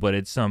possible, but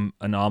it's some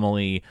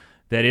anomaly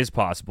that is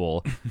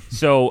possible.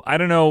 So I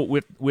don't know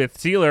with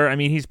Sealer. I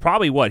mean, he's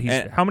probably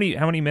how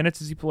many minutes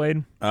has he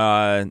played?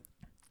 I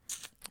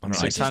don't know,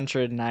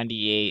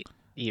 698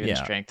 even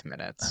Yeah. strength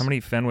minutes. How many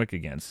Fenwick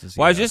against? Does he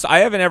Well, have? I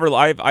haven't ever.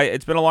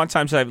 It's been a long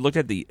time since I've looked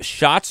at the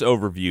shots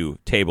overview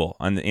table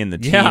in the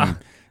team. Yeah.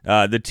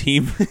 The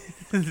team,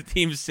 the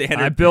team standard.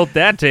 I built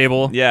that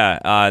table.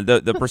 Yeah.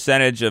 The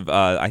percentage of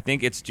I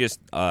think it's just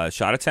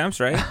shot attempts,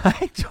 right?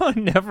 I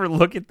never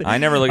look at that. I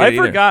never look at it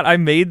either. I forgot I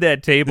made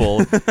that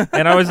table,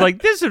 and I was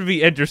like, "This would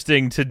be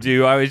interesting to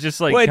do." I was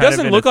just like, Well, it kind of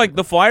doesn't in look a- like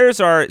the Flyers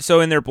are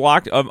in their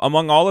blocked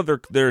among all of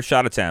their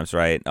shot attempts,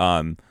 right?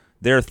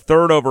 They're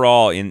third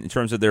overall in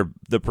terms of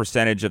the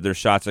percentage of their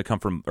shots that come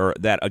from or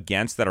that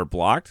against that are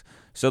blocked.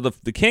 So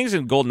the Kings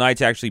and Golden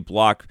Knights actually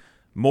block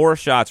more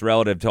shots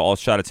relative to all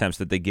shot attempts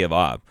that they give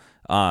up.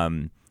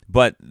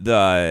 But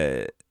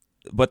the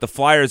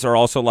Flyers are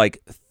also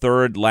like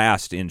third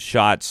last in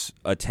shots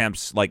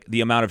attempts, like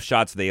the amount of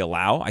shots they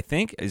allow. I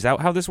think is that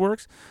how this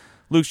works.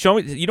 Luke, show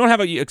me. You don't have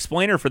an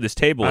explainer for this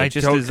table. It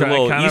just is a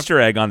little Easter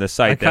egg on the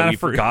site. I kind of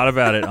forgot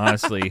about it,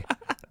 honestly.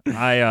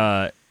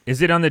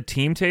 Is it on the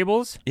team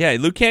tables? Yeah,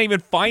 Luke can't even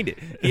find it.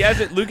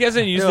 Luke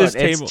hasn't used Dude, this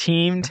table. It's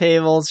team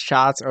tables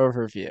shots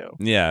overview.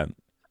 Yeah.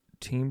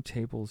 Team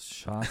tables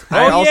shots.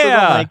 I also yeah.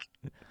 don't like.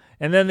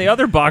 And then the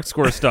other box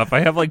score stuff.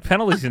 I have like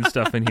penalties and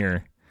stuff in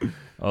here.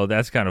 Oh,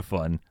 that's kind of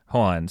fun.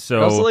 Hold on. It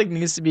So also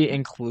needs to be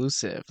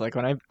inclusive. Like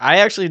when I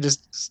actually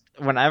just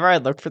whenever I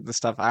look for the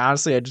stuff, I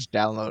just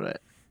download it.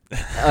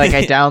 Like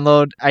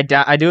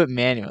I do it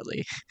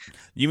manually.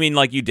 You mean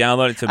like you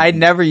download it to? I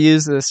never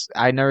use this.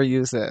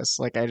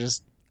 Like I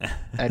just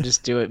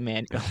do it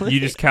manually. you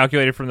just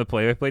calculate it from the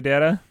play-by-play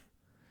data?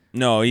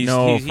 No,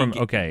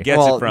 Okay. Gets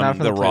not it from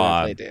the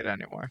raw. play-by-play data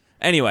anymore.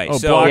 Anyway, Oh,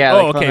 so block, Yeah,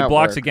 like when okay. I'm at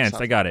Blocks work or against. I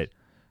something. got it.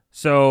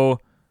 So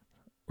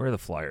where are the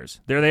Flyers?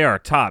 There they are.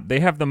 Top. They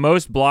have the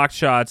most blocked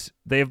shots.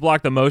 They have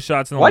blocked the most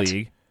shots in the What?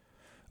 league.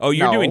 you're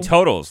No. doing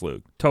totals,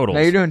 Luke. Totals.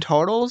 Now you're doing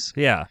totals,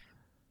 Yeah.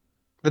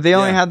 but they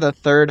only Yeah. had the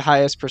third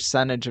highest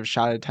percentage of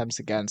shot attempts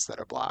against that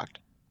are blocked.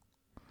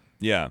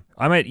 Yeah.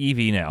 I'm at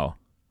EV now.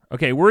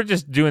 Okay, we're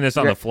just doing this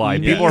on You're the fly.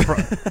 EV? People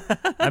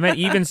are. I'm at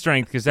even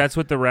strength because that's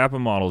what the Rappa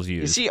models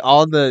You use. see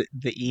all the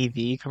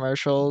EV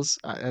commercials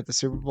at the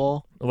Super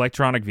Bowl.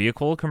 Electronic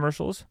vehicle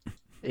commercials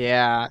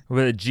Yeah,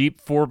 with a Jeep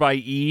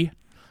 4xe.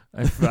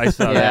 I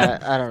saw yeah.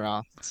 that. I don't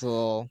know. It's a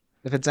little.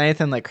 If it's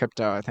anything like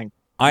crypto, I think.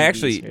 I EVs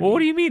actually- would Well, what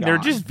do be you mean? They're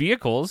gone. just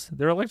vehicles.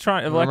 They're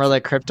electronic. Remember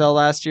like crypto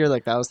last year?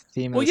 Like that was the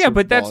theme. Of Well, the yeah, Super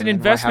but that's Bowl, an and then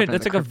what investment. happened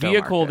That's to like a the crypto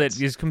vehicle markets.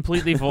 that is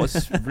completely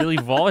really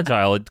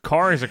volatile. A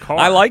car is a car.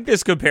 I like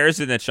this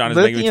comparison that Sean is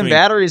making Lithium between.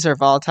 batteries are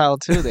volatile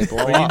too. They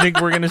blow Do you up.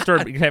 think we're going to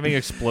start having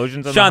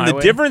explosions on Sean, the the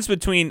highway? difference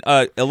between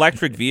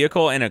electric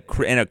vehicle and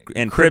crypto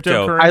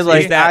Cryptocurrency?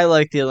 I that-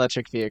 like the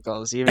electric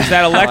vehicles. Even is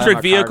that though I'm a electric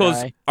car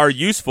vehicles guy. are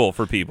useful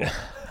for people.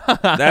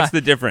 That's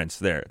the difference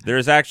there.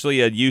 There's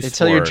actually a use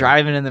until for you're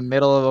driving in the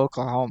middle of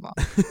Oklahoma.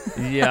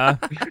 Yeah.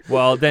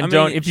 Well, then I mean,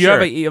 don't. If you have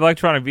sure. an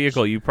electronic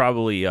vehicle, you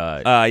probably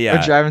yeah.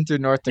 You're driving through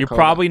North you're Dakota.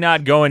 probably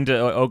not going to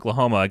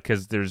Oklahoma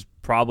because there's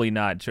probably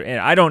not. And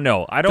I don't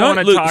know. I don't want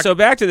to Luke, talk. So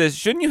back to this.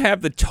 Shouldn't you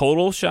have the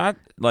total shot?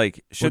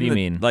 Like, shouldn't you the-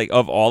 mean? Like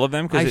of all of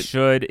them? I Because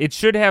should. It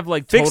should have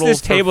like fix total this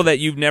table that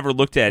you've never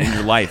looked at in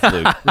your life,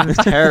 Luke.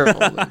 It's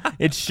terrible. Luke.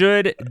 It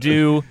should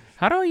do.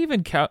 How do I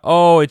even count?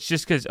 Oh, it's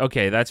just because.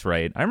 Okay, that's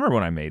right. I remember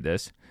when I made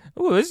this.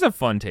 Oh, this is a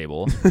fun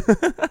table.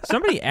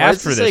 Somebody Why asked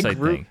is for this, this. like,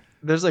 I think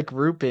There's like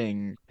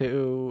grouping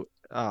to.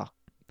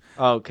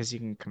 Oh, because you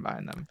can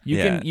combine them.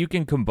 you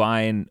can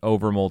combine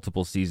over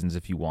multiple seasons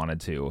if you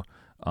wanted to.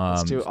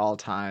 Let's do all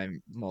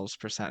time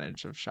most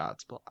percentage of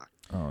shots blocked.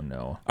 Oh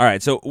no. All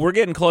right, so we're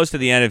getting close to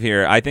the end of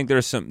here. I think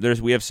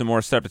we have some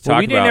more stuff to talk Well,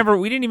 we didn't about.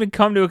 we didn't even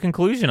come to a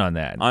conclusion on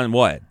that. On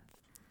what?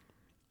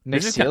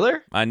 Nick just-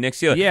 Sealer? Nick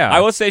Sealer. Yeah. I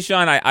will say,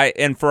 Sean, I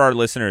and for our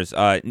listeners,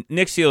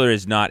 Nick Sealer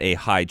is not a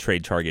high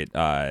trade target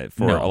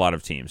for No. a lot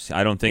of teams.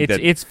 I don't think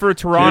It's for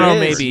Toronto,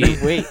 He is.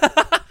 maybe. Wait,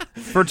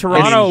 For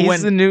Toronto, he's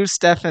when the new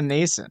Stefan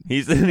Nason.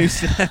 he's the new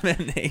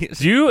Stefan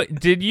Nason.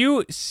 did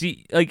you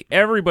see? Like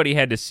everybody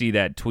had to see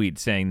that tweet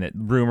saying that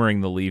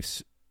rumoring the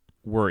Leafs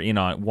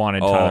wanted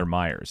Tyler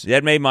Myers.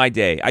 That made my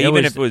day.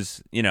 Even if it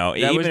was,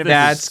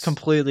 that's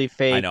completely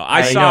fake. I know.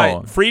 I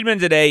saw Friedman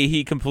today.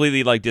 He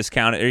completely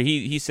discounted. Or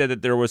he said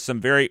that there was some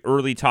very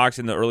early talks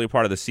in the early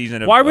part of the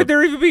season. Why would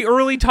there even be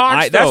early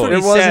talks? That's what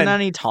there wasn't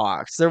any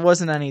talks. There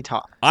wasn't any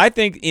talks. I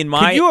think in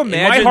my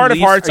heart of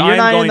hearts, you're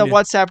not in the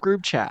WhatsApp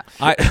group chat.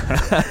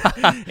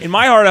 In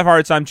my heart of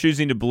hearts, I'm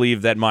choosing to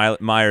believe that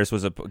Myers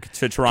was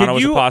to Toronto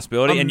was a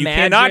possibility, and you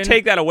cannot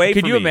take that away from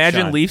me. Could you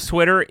imagine Sean. Leafs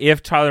Twitter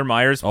if Tyler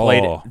Myers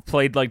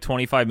played like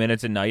 25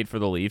 minutes a night for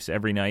the Leafs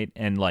every night,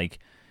 and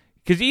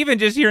because even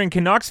just hearing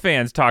Canucks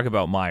fans talk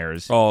about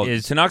Myers,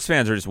 Canucks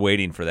fans are just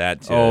waiting for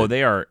that.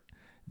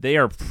 They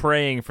are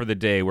praying for the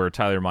day where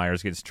Tyler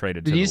Myers gets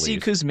traded. Did you see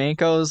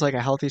Kuzmenko's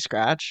a healthy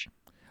scratch?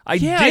 I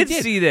did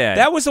see that.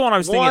 That was the one I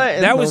was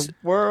thinking. That was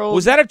world.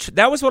 Was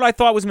that was what I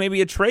thought was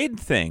maybe a trade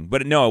thing,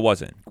 but no, it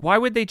wasn't. Why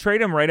would they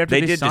trade him right after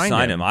they did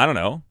sign him? I don't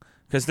know.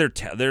 Because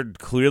they're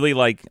clearly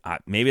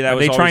maybe that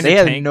was trying. They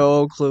have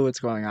no clue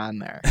what's going on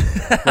there.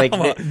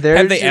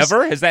 Have they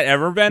ever? Has that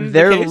ever been?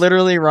 They're the case?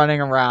 literally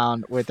running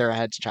around with their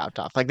heads chopped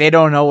off. They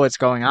don't know what's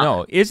going on.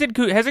 No, hasn't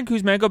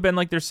Kuzmenko been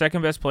their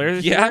second best player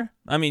this year?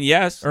 I mean,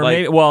 yes. Or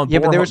maybe,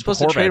 but they were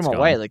supposed to trade him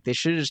away. They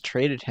should have just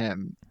traded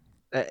him.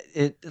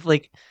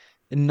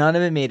 None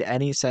of it made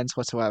any sense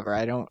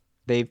whatsoever.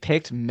 They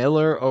picked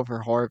Miller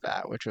over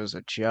Horvat, which was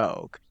a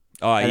joke.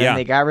 Then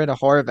they got rid of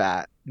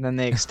Horvat. And then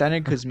they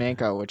extended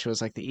Kuzmenko, which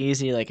was the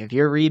easy, if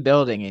you're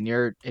rebuilding and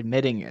you're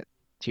admitting it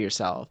to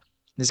yourself,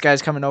 this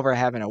guy's coming over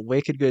having a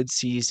wicked good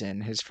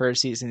season, his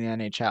first season in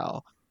the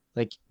NHL.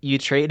 You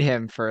trade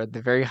him for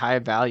the very high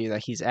value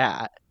that he's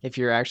at if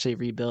you're actually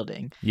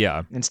rebuilding.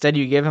 Yeah. Instead,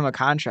 you give him a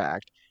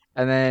contract,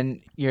 and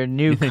then your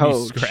new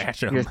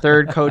coach, your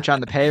third coach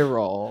on the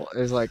payroll,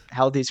 is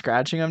healthy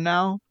scratching him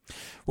now.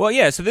 Well,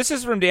 yeah. So this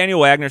is from Daniel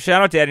Wagner.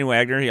 Shout out to Daniel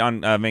Wagner. He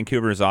on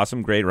Vancouver is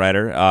awesome, great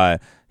writer.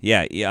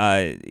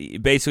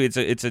 Basically,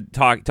 it's a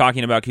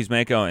talking about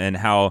Kuzmenko and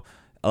how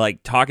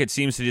Tocchet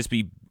seems to just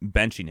be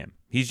benching him.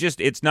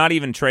 It's not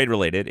even trade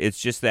related. It's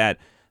just that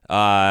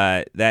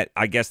I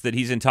guess that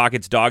he's in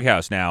Tocchet's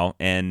doghouse now,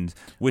 and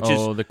which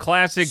is the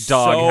classic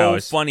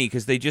doghouse. So funny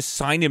because they just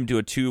signed him to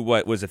a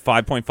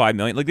 $5.5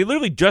 million. They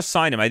literally just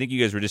signed him. I think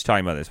you guys were just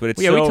talking about this, but it's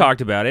we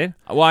talked about it.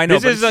 Well, I know.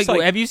 This is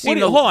have you seen?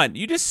 Hold on,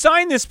 you just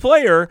signed this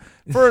player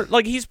for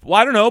he's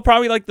I don't know,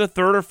 probably the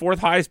third or fourth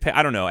highest pay.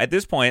 I don't know at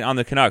this point on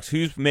the Canucks.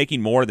 Who's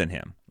making more than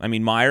him? I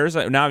mean, Myers,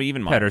 not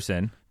even Myers.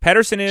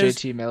 Pedersen is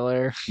JT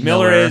Miller.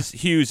 Miller is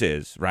Hughes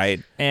is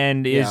right,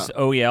 and is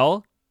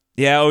OEL.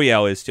 Yeah,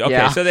 OEL is too. Okay,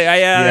 yeah. So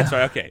that's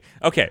right.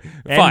 Okay,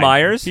 and fine.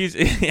 Myers?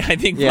 I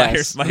think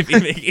Myers might be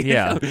making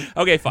yeah.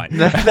 Okay, fine.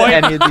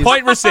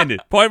 Point rescinded.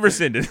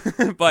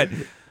 But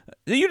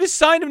you just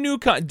signed a new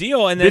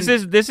deal, and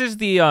then this is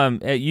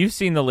the you've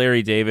seen the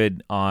Larry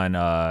David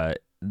on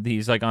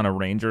he's on a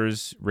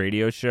Rangers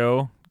radio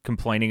show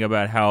complaining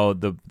about how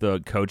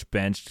the coach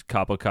benched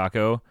Kaapo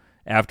Kakko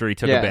after he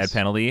took a bad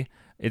penalty.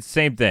 It's the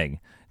same thing.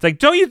 It's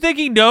don't you think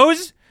he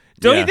knows?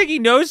 Don't you think he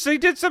knows he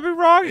did something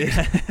wrong?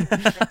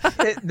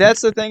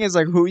 That's the thing is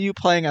who are you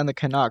playing on the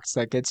Canucks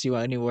that gets you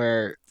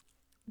anywhere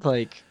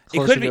closer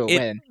to a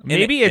win?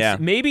 Maybe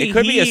it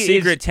could be a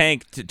secret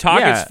tank.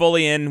 Tocchet's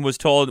fully in. Was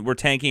told we're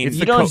tanking. It's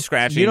the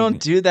scratching. You don't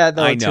do that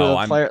though. I know.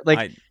 To a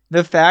player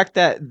the fact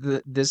that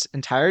this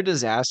entire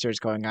disaster is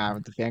going on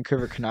with the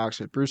Vancouver Canucks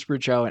with Bruce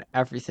Boudreau and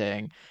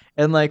everything,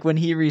 and when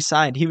he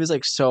re-signed, he was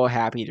so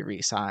happy to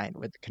re-sign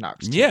with the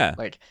Canucks. Too. Yeah.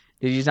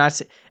 Did you not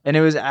see? And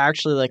it was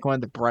actually one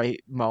of the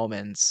bright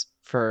moments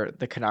for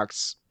the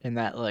Canucks in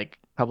that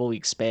couple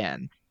week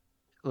span.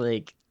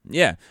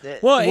 Yeah.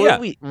 Well,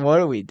 what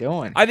are we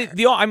doing? I think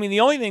the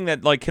only thing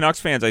that Canucks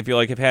fans I feel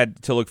have had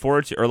to look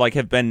forward to or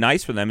have been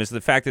nice for them is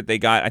the fact that they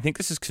got. I think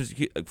this is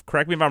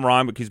correct me if I'm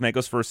wrong, but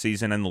Kuzmenko's first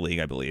season in the league,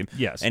 I believe.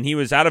 Yes. And he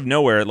was out of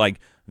nowhere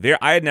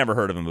I had never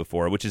heard of him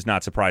before, which is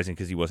not surprising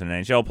because he wasn't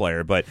an NHL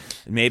player. But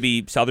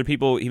maybe other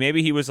people,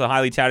 maybe he was a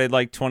highly touted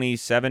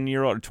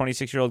 27-year-old or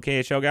 26-year-old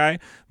KHL guy.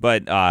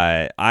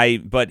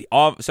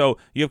 So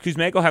you have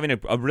Kuzmenko having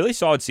a really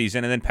solid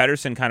season, and then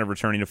Pedersen kind of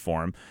returning to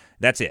form.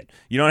 That's it.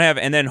 You don't have,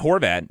 and then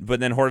Horvat, but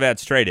then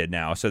Horvat's traded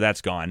now, so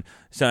that's gone.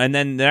 So, and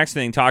then the next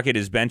thing, Tocchet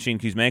is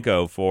benching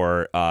Kuzmenko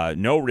for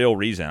no real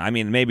reason. I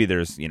mean, maybe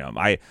there's,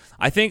 I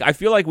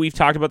feel like we've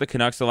talked about the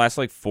Canucks the last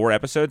 4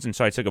 episodes, and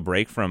so I took a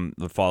break from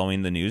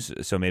following the news,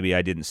 so maybe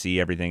I didn't see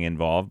everything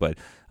involved. But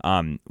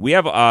we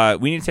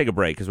need to take a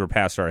break because we're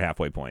past our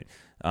halfway point,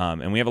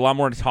 and we have a lot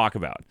more to talk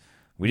about.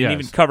 We didn't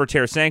even cover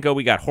Tarasenko.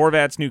 We got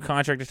Horvat's new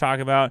contract to talk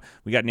about.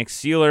 We got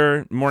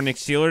more Nick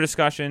Sealer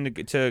discussion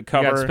to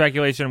cover. We got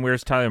speculation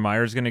where's Tyler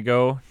Myers going to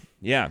go.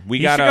 Yeah, he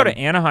should go to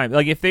Anaheim.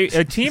 If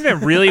a team that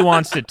really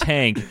wants to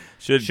tank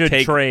should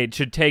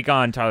take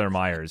on Tyler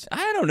Myers.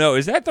 I don't know.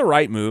 Is that the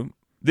right move?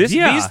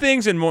 These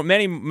things and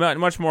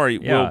much more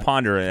we'll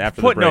ponder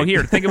after the break. No,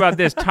 here, think about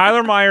this.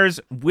 Tyler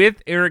Myers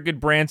with Eric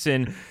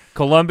Goodbranson,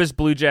 Columbus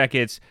Blue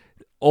Jackets,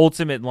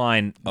 ultimate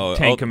line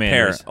tank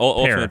commanders.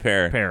 Ultimate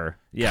pair.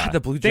 Yeah. God, the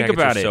Blue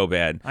Jackets are so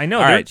bad. I know.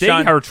 All right, they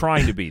are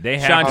trying to be. They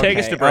have Sean, take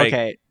us to break.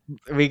 Okay.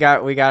 we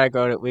gotta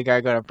go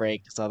to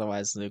break because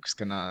otherwise Luke's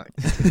gonna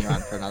continue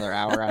on for another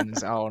hour on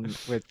his own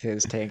with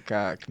his tank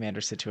commander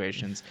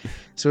situations.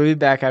 So we'll be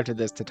back after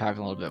this to talk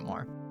a little bit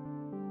more.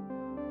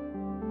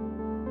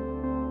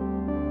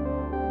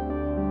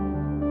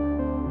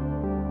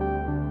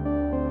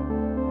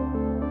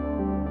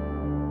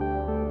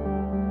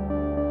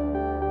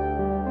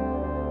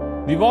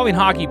 The Evolving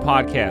Hockey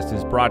Podcast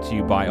is brought to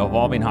you by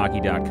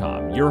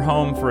EvolvingHockey.com, your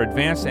home for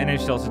advanced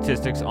NHL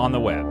statistics on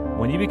the web.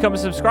 When you become a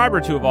subscriber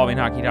to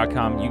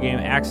EvolvingHockey.com, you gain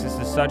access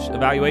to such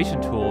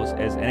evaluation tools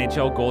as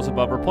NHL goals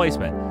above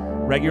replacement,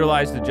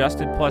 regularized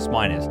adjusted plus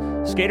minus,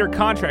 skater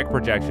contract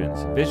projections,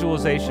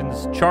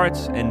 visualizations,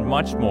 charts, and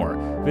much more.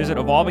 Visit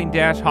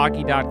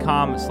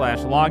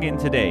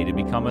evolving-hockey.com/login today to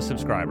become a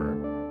subscriber.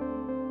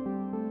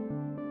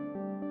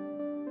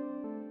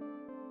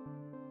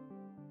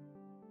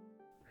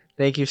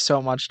 Thank you so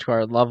much to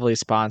our lovely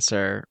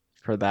sponsor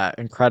for that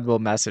incredible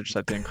message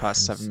that didn't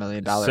cost $7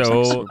 million. So like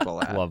a Super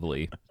Bowl ad.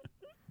 lovely.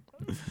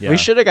 We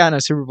should have gotten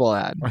a Super Bowl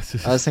ad. I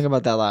was thinking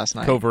about that last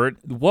night. Covert.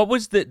 What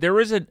was the? There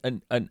was a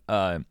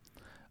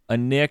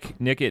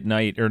Nick at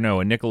Night, or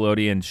no, a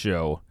Nickelodeon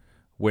show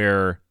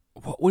where,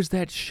 what was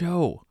that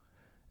show?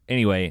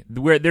 Anyway,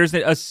 where there's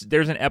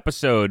an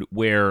episode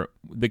where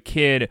the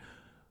kid,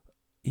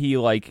 he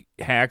like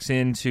hacks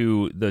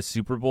into the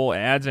Super Bowl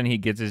ads and he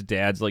gets his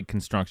dad's like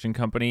construction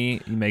company.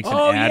 He makes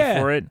an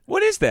ad for it.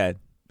 What is that?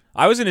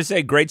 I was going to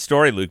say great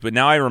story, Luke, but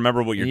now I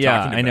remember what you're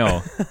talking about. I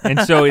know. And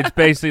so it's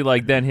basically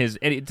like then and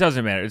it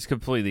doesn't matter. It's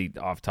completely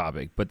off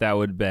topic, but that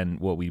would have been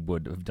what we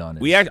would have done.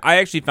 I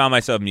actually found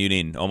myself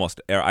muting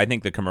almost. I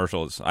think the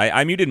commercials.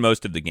 I muted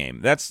most of the game.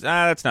 That's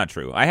not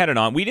true. I had it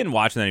on. We didn't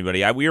watch with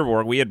anybody.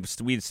 We had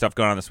stuff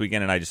going on this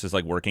weekend, and I just was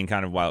like working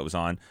kind of while it was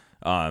on.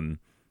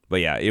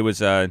 But yeah, it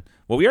was.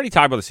 Well, we already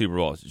talked about the Super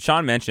Bowl.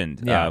 Sean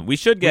mentioned. Yeah. We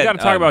should get. We got to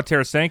talk about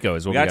Tarasenko.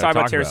 Is what we got to talk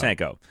about.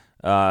 Tarasenko.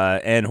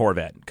 And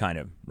Horvat, kind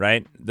of,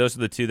 right? Those are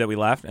the two that we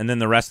left. And then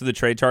the rest of the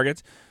trade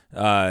targets.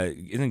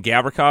 Isn't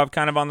Gavrikov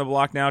kind of on the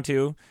block now,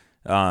 too?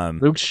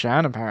 Luke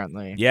Shen,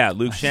 apparently. Yeah,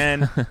 Luke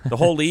Shen. The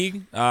whole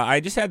league. I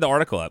just had the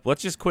article up.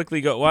 Let's just quickly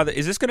go. Well,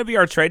 is this going to be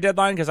our trade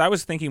deadline? Because I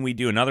was thinking we'd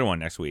do another one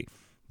next week.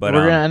 But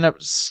we're going to end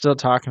up still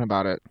talking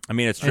about it. I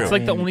mean, it's true. It's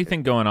like the only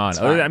thing going on.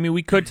 I mean,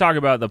 we could talk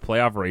about the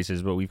playoff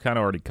races, but we've kind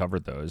of already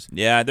covered those.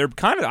 Yeah, they're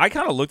kind of. I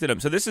kind of looked at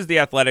them. So this is the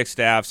athletic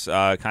staff's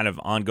kind of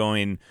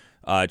ongoing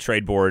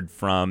trade board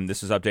from.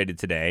 This is updated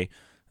today.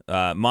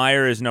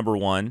 Meyer is number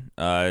one.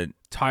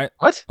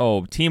 What?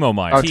 Oh, Timo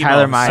Meyer. Oh,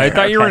 Tyler Meyer. I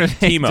thought you were going to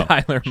say Timo.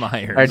 Tyler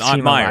Meyer. Or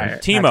Timo Meyer.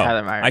 Timo.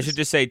 Tyler Myers. I should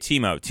just say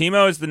Timo.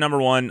 Timo is the number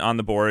one on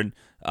the board.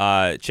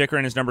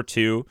 Chychrun is number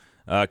two.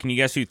 Can you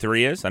guess who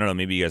three is? I don't know.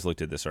 Maybe you guys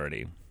looked at this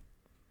already.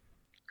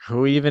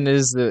 Who even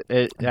is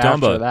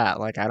after that?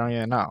 Like, I don't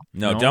even know.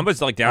 No,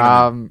 Dumba's like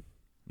down.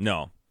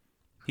 No,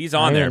 he's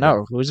on there.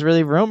 No, who's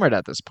really rumored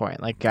at this point?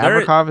 Like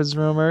Gavrikov is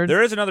rumored.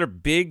 There is another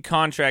big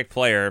contract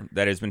player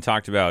that has been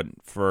talked about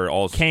for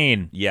all.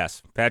 Kane.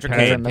 Yes, Patrick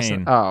Kane.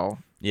 Kane. Oh,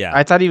 yeah.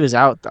 I thought he was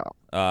out though.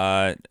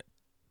 I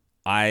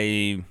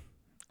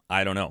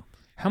don't know.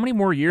 How many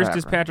more years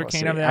Whatever. does Patrick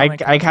Kane have?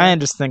 I kind of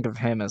just think of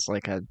him as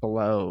like a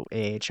below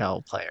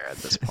AHL player at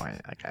this point.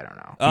 Like, I don't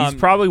know. He's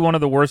probably one of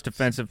the worst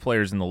defensive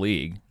players in the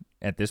league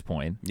at this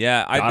point.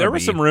 Yeah, there were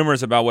some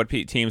rumors about what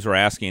teams were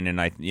asking, and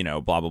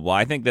blah blah blah.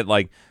 I think that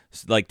like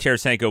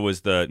Tarasenko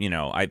was the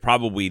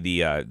probably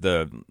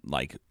the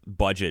like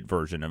budget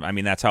version of. I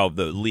mean, that's how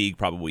the league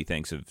probably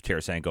thinks of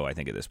Tarasenko. I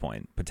think at this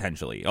point,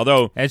 potentially.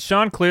 Although, as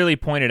Sean clearly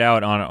pointed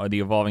out on the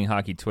Evolving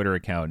Hockey Twitter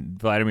account,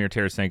 Vladimir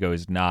Tarasenko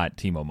is not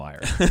Timo Meyer.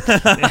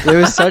 It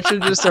was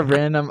just a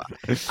random.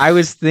 I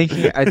was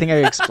thinking. I think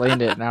I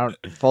explained it, and I don't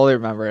fully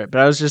remember it.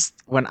 But I was just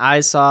when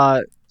I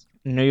saw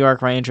New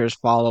York Rangers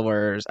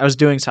followers. I was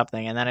doing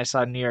something, and then I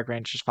saw New York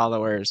Rangers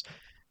followers,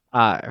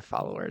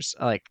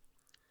 like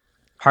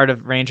part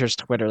of Rangers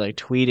Twitter, like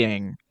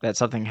tweeting that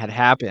something had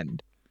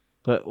happened,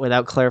 but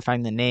without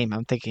clarifying the name.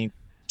 I'm thinking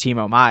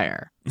Timo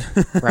Meyer,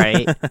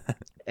 right?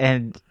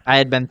 And I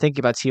had been thinking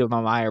about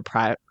Timo Meyer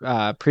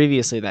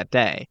previously that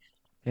day,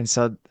 and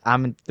so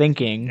I'm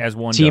thinking as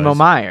one Timo does.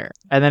 Meyer,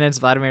 and then it's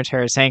Vladimir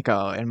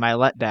Tarasenko. And my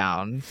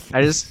letdown,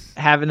 I just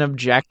have an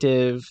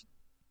objective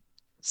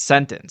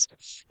sentence,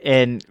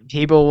 and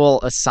people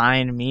will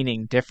assign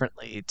meaning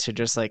differently to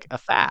just like a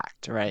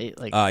fact, right?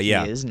 Like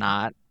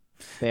yeah.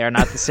 They are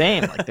not the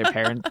same. Like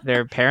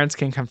their parents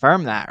can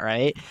confirm that,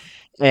 right?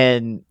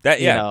 And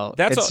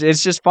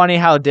it's just funny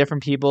how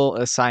different people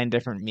assign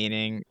different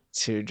meaning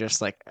to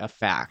just like a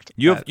fact.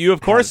 You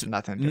of course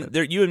nothing.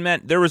 You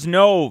meant there was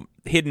no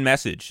hidden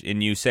message in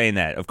you saying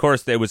that. Of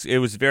course, it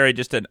was very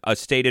just a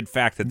stated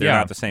fact that they're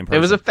not the same person.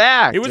 It was a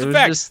fact. It was a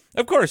fact. Just,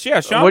 of course, yeah.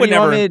 Sean what would do you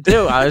never. want me to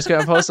do? I was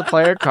going to post a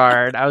player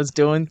card. I was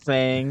doing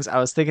things. I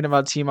was thinking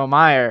about Timo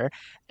Meyer,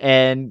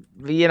 and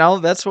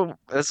that's what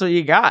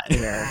you got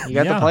here. You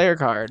got the player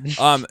card.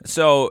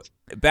 So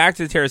back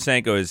to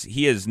Tarasenko,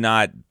 he has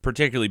not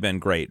particularly been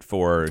great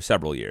for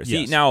several years.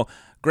 Yes. Now,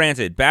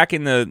 granted, back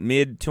in the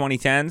mid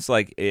 2010s,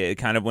 like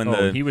kind of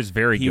when he was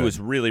very good. He was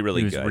really,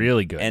 really good. He was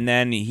really good. And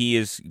then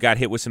he got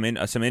hit with some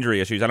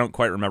injury issues. I don't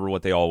quite remember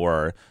what they all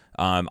were.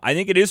 I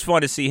think it is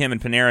fun to see him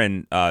and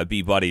Panarin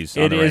be buddies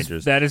on the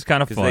Rangers. That is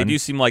kind of fun. Because they do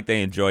seem like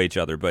they enjoy each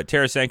other. But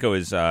Tarasenko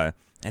is,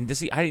 and does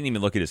he? I didn't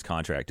even look at his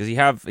contract. Does he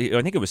have?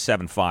 I think it was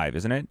 7.5,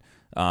 isn't it?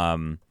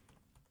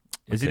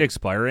 Is it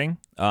expiring?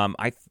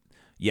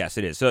 Yes,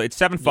 it is. So it's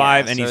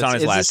 7.5, and he's on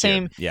his last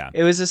year. Yeah,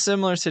 it was a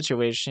similar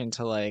situation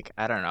to like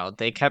I don't know.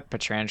 They kept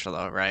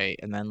Pietrangelo, right,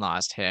 and then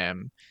lost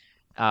him.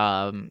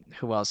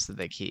 Who else did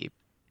they keep?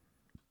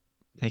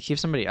 Did they keep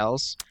somebody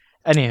else?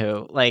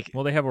 Anywho, like,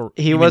 well, they have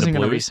he wasn't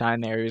going to resign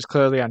there. He was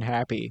clearly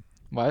unhappy.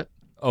 What?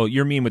 Oh,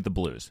 you're mean with the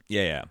Blues?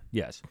 Yeah.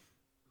 Yes.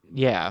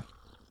 Yeah.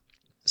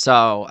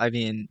 So I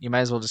mean, you might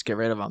as well just get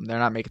rid of them. They're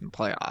not making the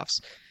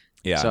playoffs.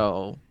 Yeah.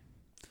 So.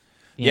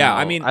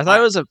 I mean, I thought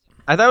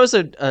it was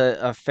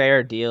a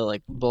fair deal,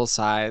 like both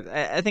sides.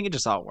 I think it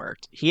just all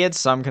worked. He had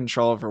some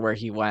control over where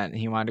he went, and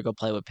he wanted to go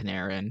play with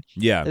Panarin.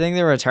 Yeah. I think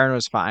the return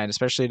was fine,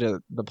 especially to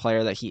the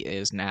player that he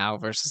is now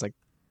versus like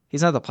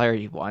he's not the player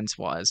he once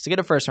was. To get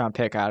a first round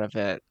pick out of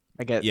it,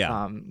 I get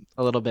a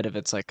little bit of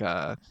it's like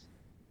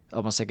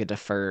almost like a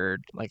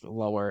deferred, like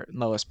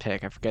lowest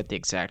pick. I forget the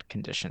exact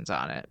conditions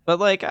on it, but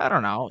like I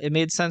don't know, it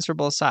made sense for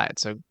both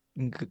sides. So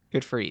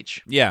good for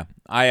each. Yeah,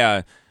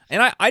 I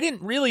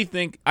didn't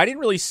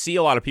really see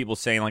a lot of people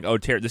saying like, "Oh,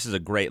 this is a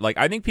great." Like,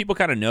 I think people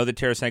kind of know that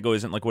Tarasenko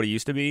isn't like what he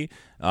used to be,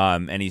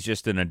 and he's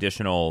just an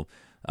additional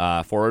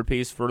forward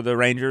piece for the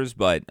Rangers.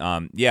 But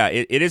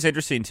it is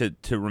interesting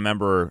to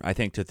remember. I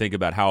think to think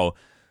about how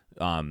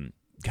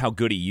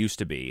good he used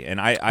to be,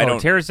 and I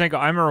don't. Tarasenko.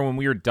 I remember when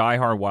we were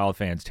diehard Wild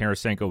fans.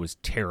 Tarasenko was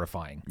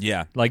terrifying.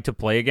 Yeah, like to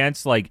play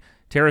against. Like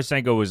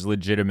Tarasenko was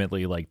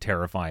legitimately like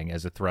terrifying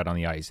as a threat on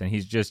the ice, and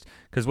he's just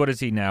because what is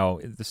he now?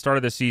 At the start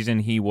of the season,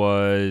 he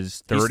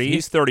was 30.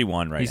 He's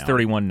 31 right now. He's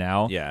 31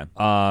 now. Yeah,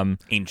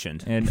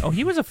 ancient. And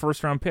he was a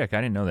first round pick.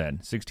 I didn't know that.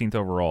 16th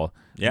overall.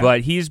 Yeah,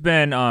 but he's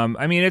been.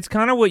 I mean, it's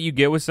kind of what you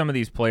get with some of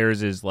these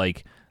players is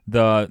like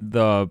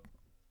the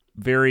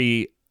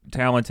very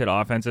talented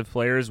offensive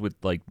players with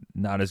like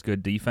not as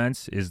good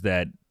defense is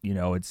that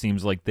it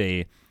seems like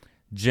they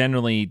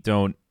generally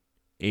don't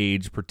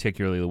age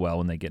particularly well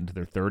when they get into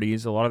their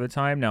 30s a lot of the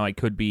time. Now,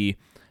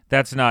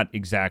 that's not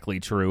exactly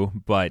true,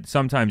 but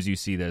sometimes you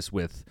see this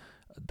with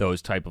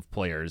those type of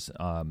players.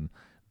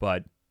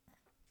 But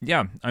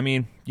yeah, I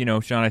mean,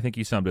 Sean, I think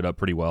you summed it up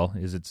pretty well.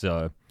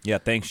 Yeah,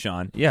 thanks,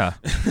 Sean. Yeah,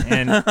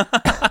 and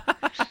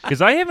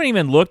because I haven't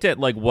even looked at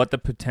like what the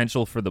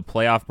potential for the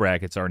playoff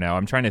brackets are now.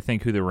 I'm trying to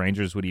think who the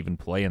Rangers would even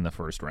play in the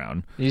first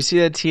round. You see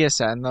that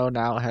TSN though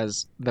now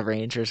has the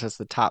Rangers as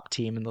the top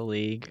team in the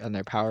league on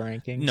their power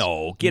rankings.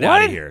 No, get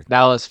out of here.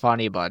 That was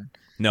funny, bud.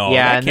 No,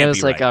 yeah, that and can't it was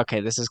be like, right.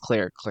 okay, this is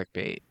clear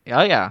clickbait.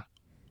 Oh yeah.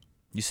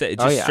 You said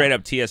just straight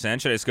up TSN.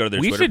 Should I just go to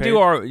their Twitter page?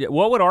 Do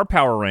what would our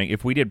power rank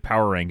if we did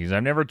power rankings?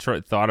 I've never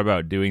thought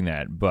about doing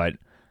that, but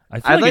I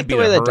feel I like like it'd be the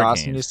way that Hurricanes.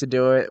 Dawson used to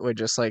do it with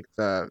just like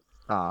the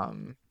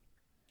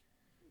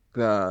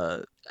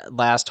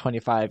last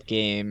 25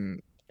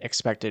 game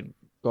expected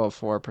goal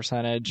for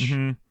percentage.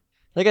 Mm-hmm.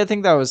 Like I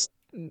think that was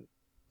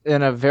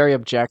in a very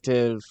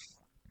objective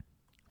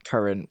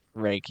current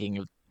ranking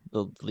of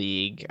the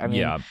league. I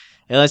mean,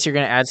 unless you're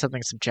going to add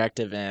something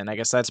subjective in, I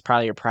guess that's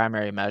probably your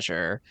primary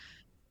measure.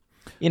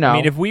 I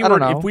mean, if we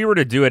were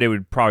to do it, it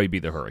would probably be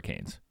the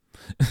Hurricanes.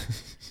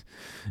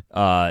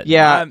 Or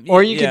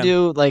you could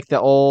do like the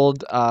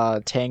old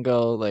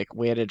Tango like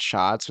weighted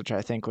shots, which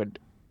I think would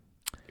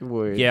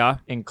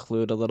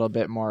include a little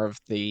bit more of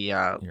the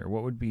here,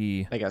 what would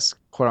be, I guess,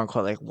 quote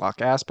unquote like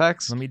luck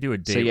aspects. Let me do a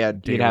day. So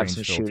you'd have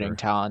some filter. shooting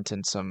talent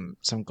and some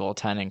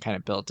goaltending kind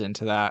of built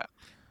into that.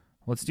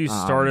 Let's do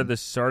start of the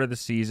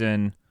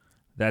season.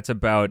 That's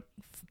about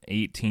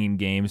 18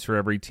 games for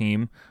every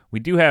team. We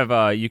do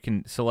have you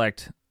can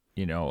select,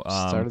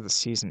 start of the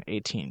season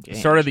 18 games.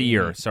 Start of the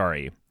year,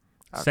 sorry.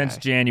 Okay. Since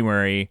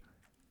January,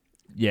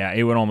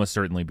 it would almost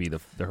certainly be the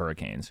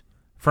Hurricanes.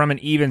 From an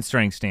even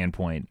strength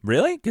standpoint.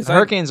 Really? Because the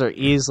Hurricanes are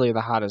easily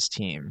the hottest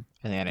team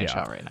in the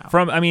NHL right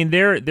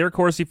now. Their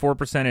Corsi for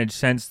percentage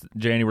since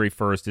January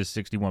 1st is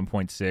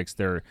 61.6.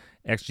 Their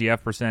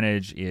XGF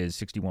percentage is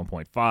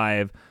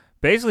 61.5.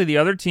 Basically, the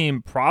other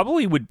team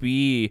probably would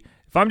be,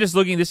 if I'm just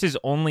looking, this is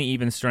only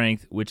even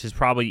strength, which is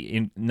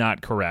probably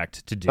not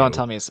correct to do. Don't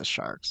tell me it's the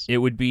Sharks. It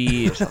would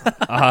be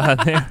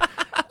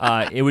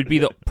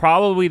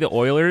probably the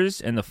Oilers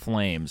and the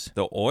Flames.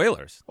 The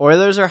Oilers.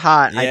 Oilers are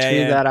hot. I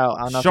tweeted that out.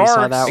 I don't know if you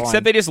saw that one.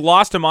 Except they just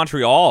lost to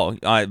Montreal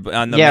on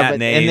the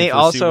matinee. And they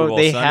for Super Bowl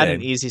they Sunday. had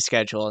an easy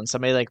schedule, and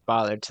somebody like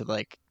bothered to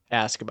like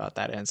ask about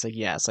that, and it's like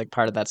it's like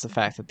part of that's the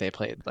fact that they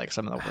played like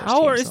some of the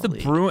worst teams in the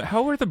league.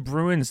 How are the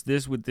Bruins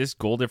with this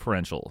goal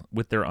differential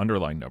with their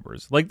underlying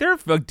numbers? Like they're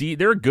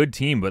a good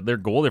team, but their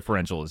goal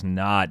differential is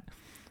not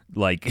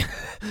like.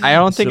 I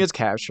don't think it's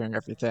capturing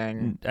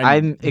everything.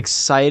 I'm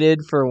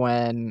excited for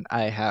when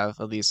I have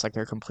at least like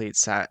a complete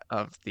set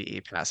of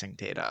the passing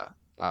data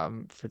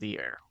for the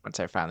year once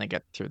I finally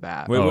get through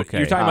that. Wait, okay.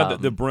 You're talking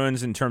about the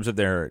Bruins in terms of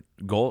their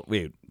goal.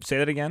 Wait, say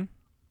that again.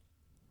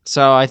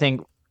 So I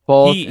think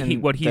both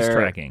what he's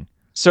tracking.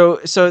 So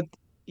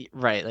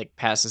right, like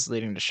passes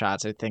leading to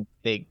shots. I think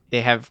they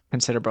have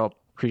considerable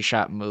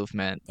pre-shot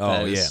movement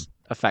that is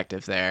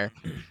effective there.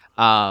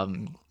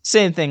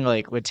 Same thing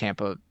like with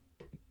Tampa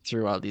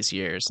through all these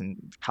years,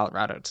 and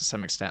Colorado to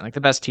some extent. Like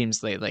the best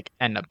teams, they like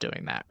end up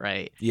doing that,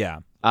 right? Yeah.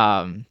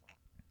 And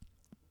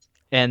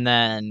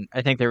then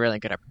I think they're really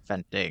good at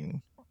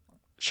preventing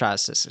shot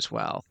assists as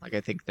well. Like I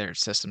think their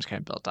system's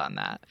kind of built on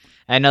that.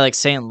 And I know like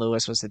St.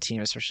 Louis was the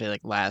team, especially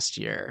like last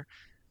year,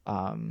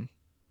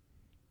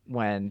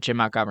 when Jim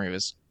Montgomery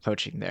was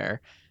coaching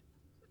there.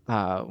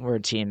 We're a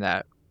team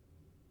that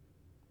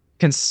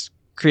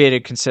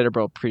created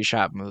considerable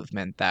pre-shot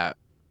movement that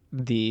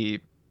the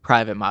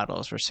private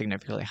models were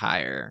significantly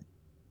higher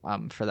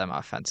for them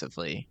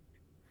offensively.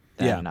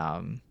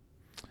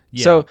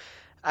 So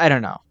I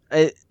don't know.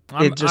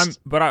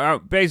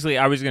 Basically,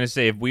 I was going to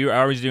say if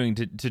I was doing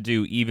to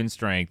do even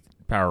strength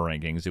power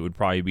rankings, it would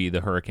probably be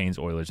the Hurricanes,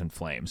 Oilers, and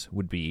Flames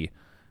would be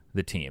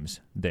the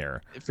teams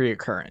there for your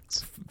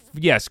currents.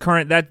 Yes,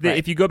 current.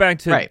 If you go back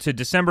to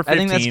December 15th, I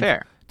think that's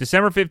fair.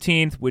 December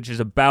 15th, which is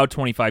about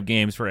 25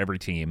 games for every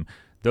team.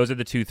 Those are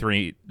the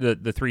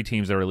three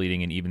teams that are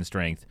leading in even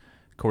strength.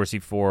 Corsi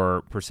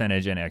for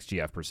percentage and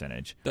XGF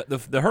percentage.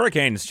 The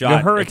Hurricanes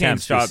shot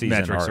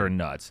metrics are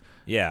nuts.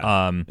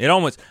 Yeah. It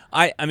almost.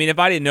 I mean, if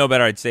I didn't know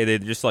better, I'd say they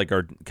just like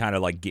are kind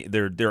of like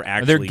they're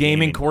actually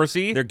gaming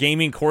Corsi. They're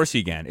gaming Corsi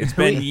again. It's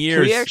been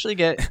years.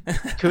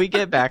 Could we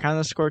get back on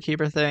the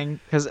scorekeeper thing?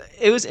 Because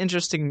it was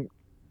interesting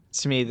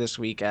to me this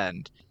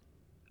weekend.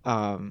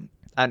 And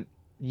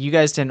you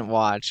guys didn't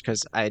watch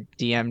because I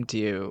DM'd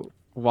you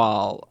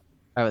while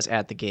I was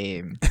at the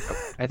game.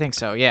 I think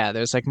so. Yeah,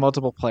 there's like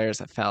multiple players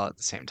that fell at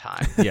the same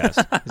time. Yes.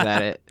 Is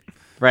that it?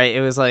 Right.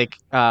 It was like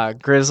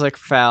Grzelcyk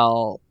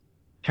fell,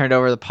 turned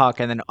over the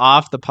puck, and then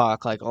off the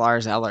puck, like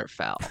Lars Eller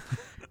fell.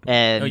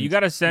 And you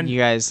got to send you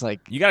guys like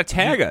you got to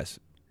tag us.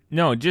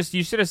 No, just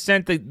you should have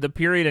sent the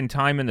period and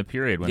time in the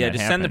period when that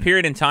just happened. Send the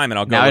period and time, and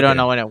I'll go. Now I don't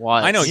know when it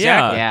was. I know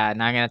exactly. Yeah.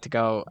 Now I'm gonna have to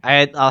go.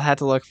 I'll have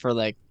to look for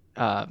like.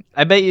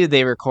 I bet you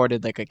they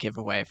recorded like a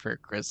giveaway for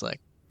Grzelcyk.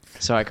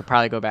 So I could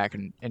probably go back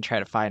and try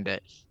to find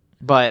it.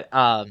 But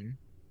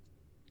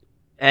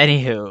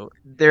anywho,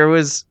 there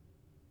was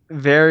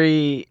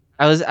I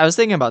was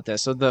thinking about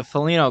this. So the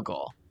Foligno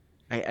goal.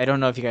 I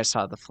don't know if you guys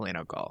saw the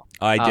Foligno goal.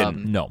 I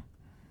didn't. No.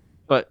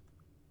 But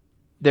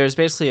there's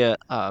basically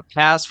a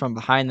pass from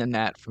behind the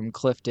net from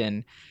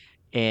Clifton,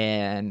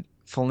 and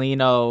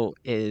Foligno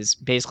is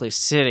basically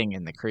sitting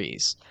in the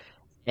crease.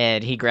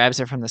 And he grabs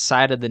it from the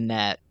side of the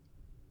net,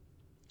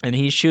 and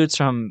he shoots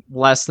from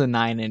less than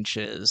 9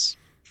 inches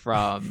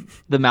from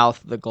the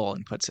mouth of the goal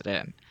and puts it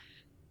in.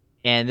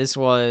 And this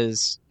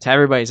was, to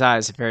everybody's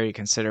eyes, a very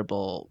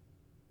considerable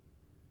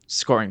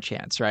scoring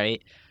chance,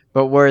 right?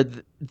 But where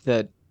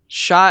the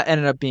shot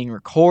ended up being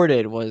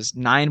recorded was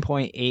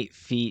 9.8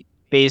 feet,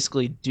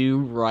 basically due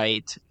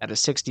right at a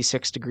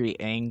 66-degree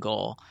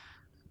angle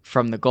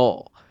from the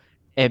goal.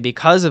 And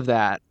because of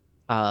that,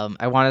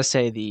 I want to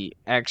say the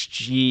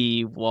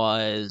XG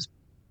was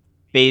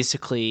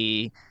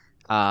basically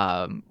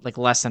like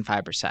less than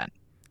 5%.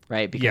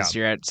 Right, because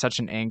you're at such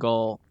an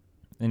angle,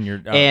 and you're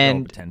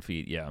over 10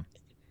 feet. Yeah,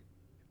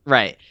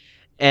 right.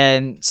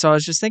 And so I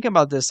was just thinking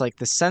about this, like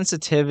the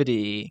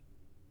sensitivity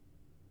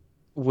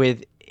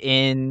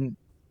within.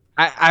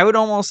 I would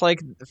almost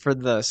like for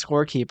the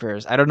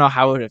scorekeepers. I don't know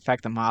how it would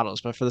affect the models,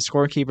 but for the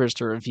scorekeepers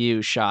to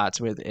review shots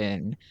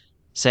within,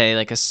 say,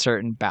 like a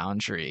certain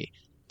boundary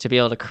to be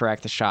able to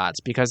correct the shots,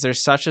 because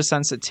there's such a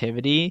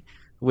sensitivity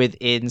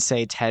within,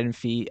 say, 10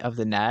 feet of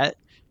the net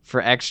for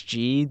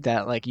XG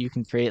that like you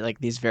can create like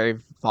these very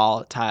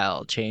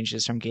volatile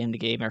changes from game to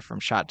game or from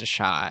shot to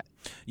shot.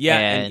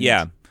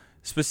 Yeah.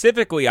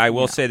 Specifically, I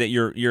will say that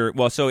you're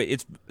well. So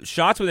it's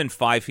shots within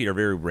 5 feet are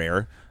very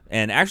rare,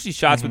 and actually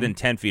shots within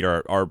 10 feet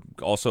are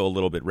also a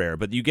little bit rare.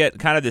 But you get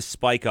kind of this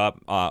spike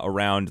up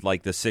around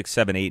like the 6,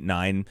 7, 8,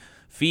 9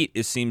 feet.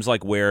 It seems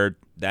like where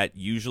that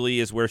usually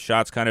is where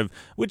shots kind of,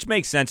 which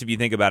makes sense if you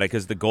think about it,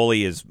 because the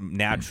goalie is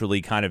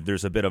naturally kind of,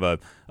 there's a bit of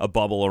a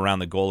bubble around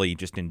the goalie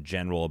just in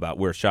general about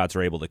where shots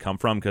are able to come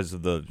from because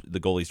of the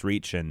goalie's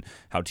reach and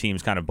how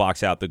teams kind of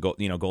box out the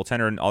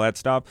goaltender and all that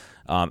stuff.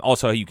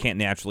 Also, you can't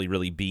naturally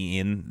really be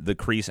in the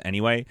crease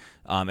anyway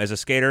as a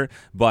skater,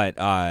 but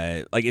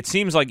like it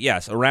seems like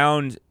yes,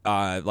 around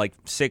like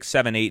 6,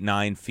 7, 8,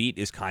 9 feet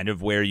is kind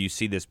of where you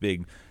see this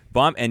big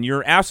bump, and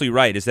you're absolutely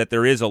right. Is that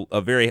there is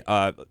a very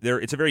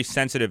it's a very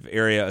sensitive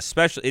area,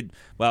 especially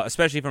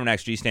from an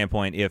XG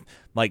standpoint. If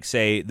like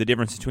say the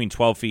difference between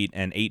 12 feet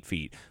and 8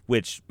 feet,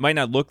 which might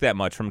not look that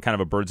much from kind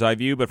of a bird's eye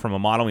view, but from a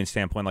modeling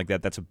standpoint like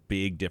that's a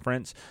big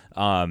difference.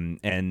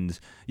 And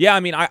yeah,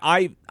 I mean,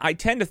 I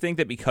tend to think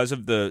that because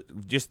of the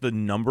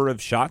number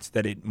of shots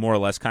that it more or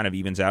less kind of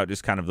evens out,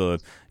 just kind of the,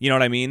 you know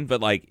what I mean.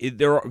 But like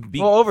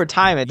well, over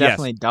time it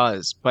definitely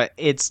does, but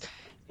it's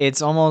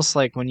almost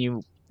like when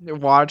you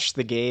watch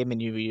the game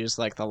and you use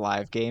like the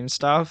live game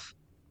stuff,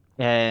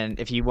 and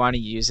if you want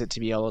to use it to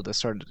be able to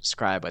sort of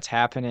describe what's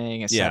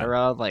happening,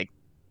 etc., like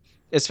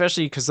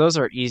especially because those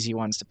are easy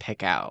ones to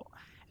pick out,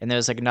 And there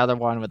was like another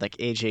one with like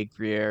AJ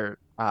Greer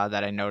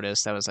that I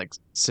noticed that was like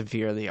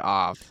severely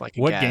off. Like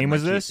what again, game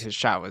was like this? His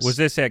shot was. Was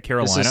this at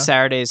Carolina? This was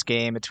Saturday's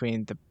game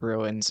between the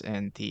Bruins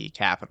and the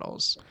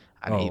Capitals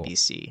on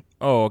ABC.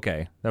 Oh,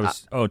 okay. That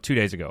was 2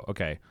 days ago.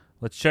 Okay.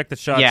 Let's check the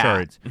shot Yeah.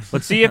 charts.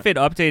 Let's see if it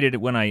updated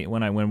it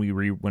when we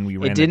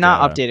ran It did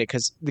not update it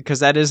because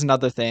that is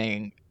another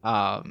thing,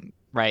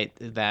 right?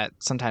 That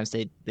sometimes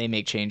they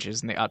make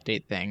changes and they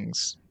update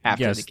things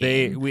after the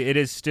game. It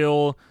is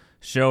still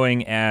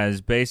showing as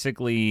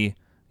basically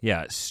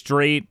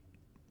straight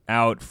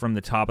out from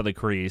the top of the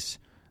crease,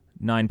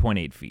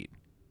 9.8 feet.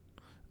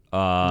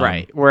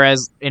 Right.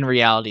 Whereas in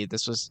reality,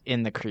 this was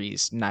in the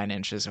crease 9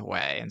 inches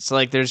away. And so,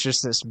 like, there's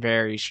just this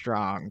very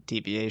strong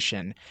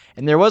deviation.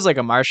 And there was, like,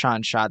 a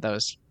Marchand shot that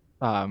was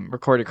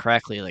recorded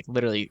correctly, like,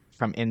 literally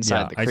from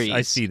inside the crease.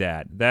 I see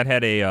that. That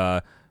had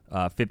a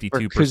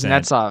 52%.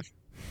 Kuznetsov,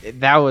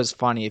 that was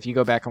funny. If you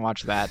go back and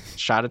watch that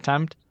shot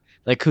attempt,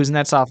 like,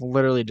 Kuznetsov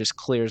literally just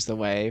clears the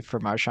way for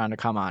Marchand to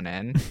come on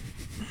in.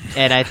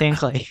 And I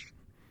think, like,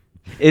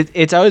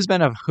 it's always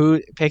been of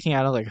picking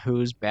out of, like,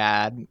 who's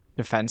bad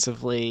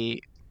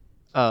defensively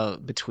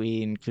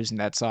between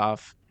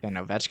Kuznetsov and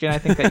Ovechkin. I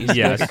think that used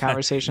to be like a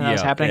conversation that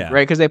was happening,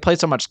 right? Because they play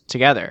so much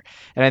together,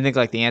 and I think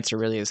like the answer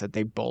really is that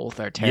they both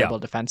are terrible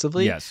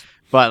defensively. Yes,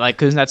 but like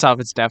Kuznetsov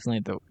is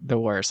definitely the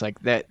worst. Like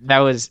that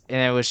was,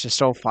 and it was just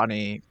so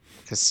funny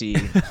to see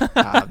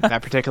that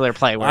particular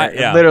play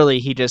where literally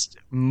he just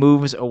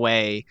moves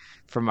away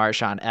from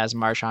Marchand as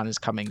Marchand is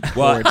coming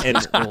towards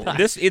his goal.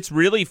 It's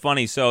really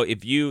funny. So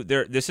if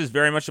this is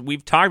very much,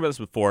 we've talked about this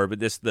before,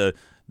 but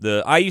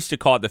I used to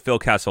call it the Phil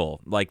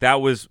Kessel. Like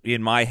that was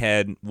in my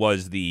head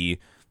was the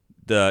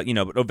but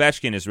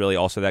Ovechkin is really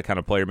also that kind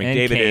of player.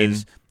 McDavid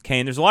is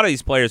Kane. There's a lot of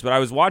these players, but I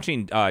was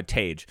watching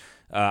Tage.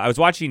 I was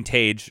watching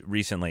Tage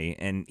recently,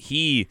 and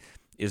he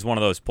is one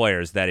of those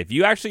players that if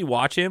you actually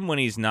watch him when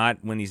he's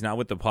not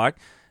with the puck,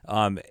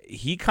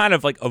 he kind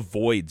of like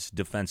avoids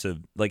defensive.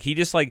 Like he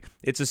just like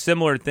it's a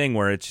similar thing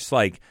where it's just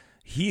like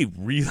he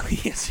really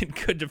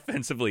isn't good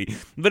defensively,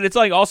 but it's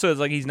like also it's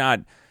like he's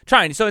not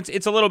trying. So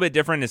it's a little bit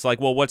different. It's like,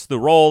 well, what's the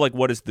role? Like,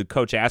 what is the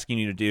coach asking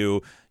you to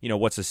do?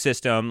 What's the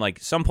system? Like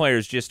some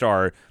players just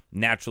are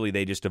naturally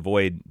they just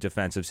avoid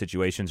defensive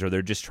situations, or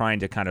they're just trying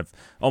to kind of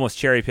almost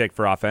cherry pick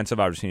for offensive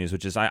opportunities.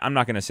 Which is I'm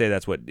not going to say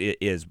that's what it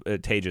is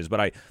Tage's,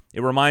 but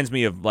it reminds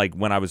me of like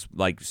when I was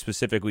like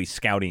specifically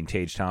scouting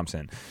Tage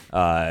Thompson,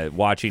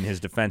 watching his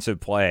defensive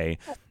play.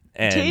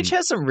 And Tage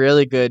has some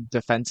really good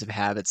defensive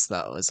habits,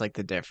 though. Is like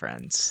the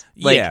difference.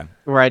 Like,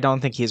 where I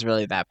don't think he's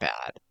really that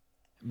bad.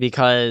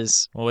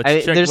 Because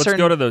let's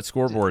go to the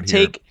scoreboard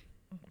here.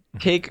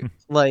 Take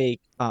like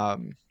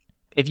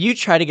if you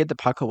try to get the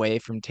puck away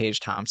from Tage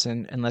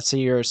Thompson, and let's say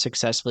you're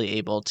successfully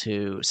able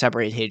to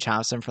separate Tage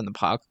Thompson from the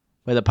puck,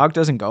 where the puck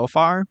doesn't go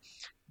far,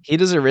 he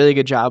does a really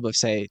good job of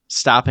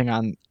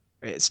stopping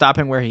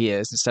where he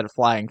is instead of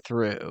flying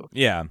through.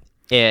 Yeah.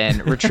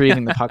 And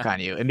retrieving the puck on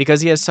you. And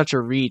because he has such a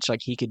reach, like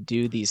he could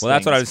do these things. Well,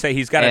 that's what I would say.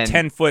 He's got a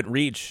 10-foot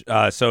reach.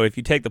 So if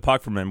you take the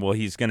puck from him, well,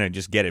 he's going to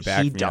just get it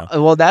back.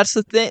 Well, that's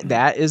the thing.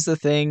 That is the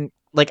thing.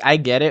 Like, I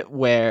get it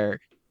where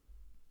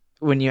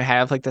when you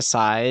have like the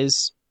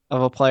size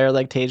of a player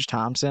like Tage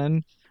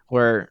Thompson,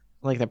 where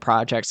like the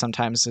project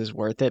sometimes is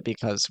worth it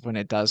because when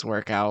it does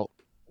work out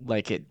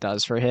like it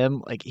does for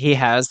him, like he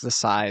has the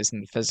size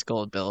and the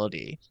physical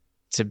ability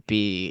to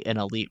be an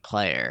elite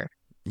player.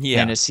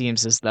 Yeah. And it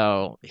seems as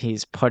though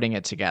he's putting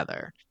it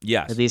together.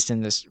 Yes. At least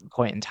in this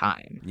point in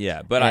time.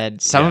 Yeah. But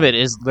some of it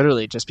is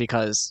literally just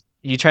because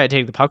you try to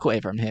take the puck away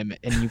from him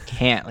and you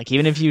can't. Like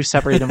even if you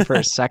separate him for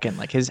a second,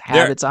 like his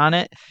habits on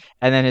it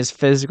and then his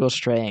physical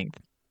strength,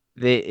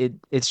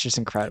 it's just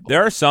incredible.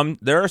 There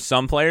are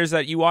some players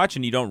that you watch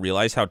and you don't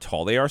realize how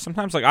tall they are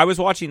sometimes. Like I was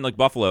watching like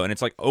Buffalo and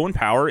it's like Owen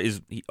Power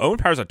is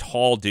a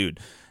tall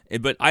dude.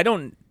 But I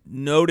don't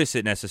notice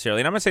it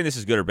necessarily. And I'm not saying this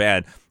is good or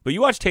bad, but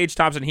you watch Tage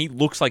Thompson, he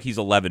looks like he's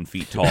 11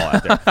 feet tall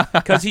out there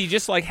because he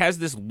just like has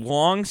this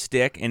long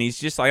stick and he's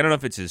just like, I don't know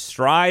if it's his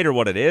stride or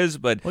what it is,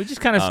 but he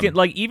just kind of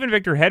like even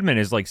Victor Hedman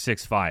is like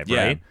 6'5",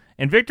 right?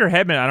 And Victor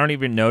Hedman, I don't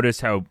even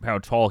notice how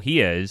tall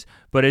he is,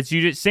 but it's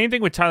same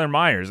thing with Tyler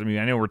Myers. I mean,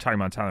 I know we're talking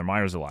about Tyler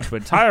Myers a lot,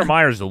 but Tyler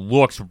Myers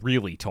looks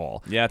really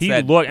tall. Yeah, he's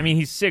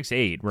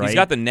 6'8", right? He's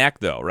got the neck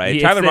though,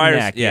 right? Tyler Myers,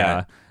 neck,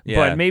 yeah.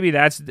 But maybe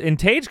and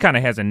Tage kind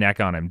of has a neck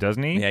on him,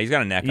 doesn't he? Yeah, he's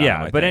got a neck on him.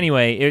 Yeah, but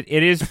anyway,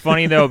 it is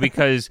funny though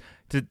because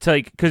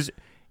because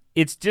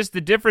it's just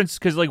the difference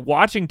because like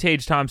watching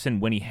Tage Thompson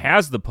when he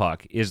has the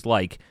puck is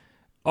like,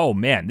 oh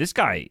man, this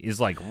guy is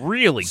like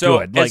really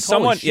good. Like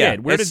holy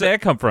shit, where did that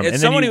come from?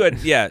 It's someone who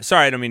had,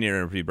 sorry, I don't mean to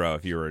interrupt you, bro.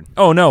 If you were,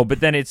 oh no, but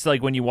then it's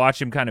like when you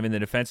watch him kind of in the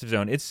defensive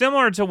zone, it's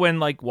similar to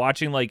when like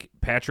watching like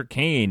Patrick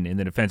Kane in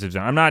the defensive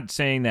zone. I'm not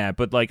saying that,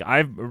 but like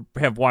I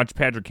have watched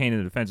Patrick Kane in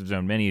the defensive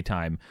zone many a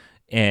time.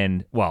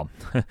 And well,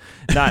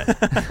 not like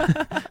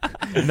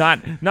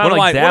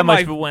that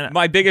much. But when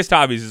my biggest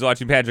hobbies is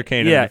watching Patrick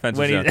Kane in the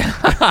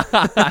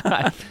defensive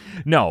zone.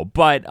 No,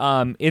 but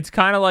it's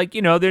kind of like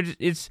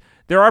there's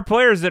there are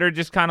players that are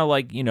just kind of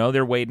like,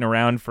 they're waiting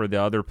around for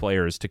the other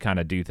players to kind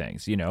of do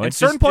things, And It's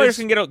certain just- players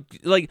can get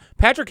like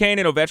Patrick Kane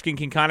and Ovechkin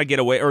can kind of get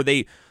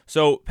away,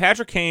 so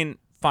Patrick Kane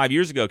 5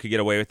 years ago could get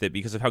away with it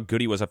because of how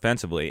good he was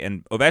offensively,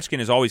 and Ovechkin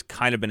has always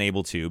kind of been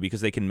able to because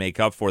they can make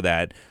up for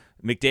that.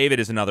 McDavid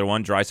is another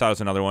one. Draisaitl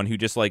is another one who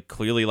just like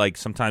clearly like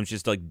sometimes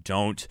just like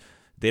don't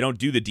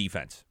do the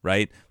defense,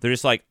 right? They're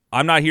just like,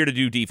 I'm not here to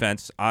do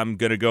defense. I'm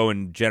going to go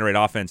and generate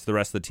offense. The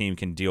rest of the team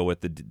can deal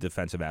with the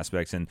defensive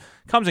aspects, and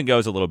comes and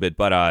goes a little bit.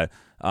 But,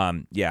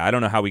 yeah, I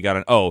don't know how we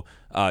got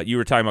on. You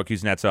were talking about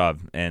Kuznetsov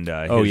and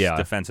his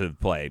defensive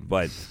play.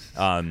 But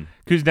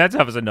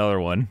Kuznetsov is another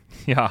one.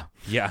 Yeah.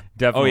 Yeah.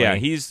 Definitely. Oh, yeah.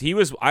 He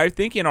was, I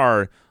think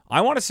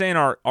I want to say in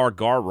our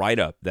Gar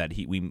write-up that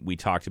we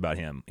talked about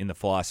him in the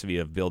philosophy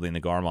of building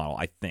the Gar model,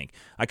 I think.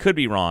 I could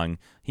be wrong.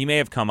 He may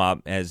have come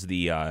up as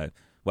the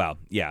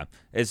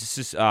it's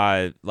just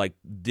like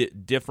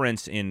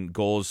difference in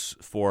goals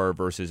for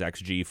versus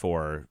XG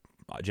for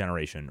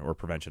generation or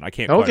prevention. I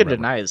can't No one quite can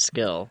remember. deny his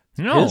skill.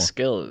 No. His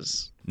skill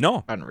is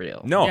No.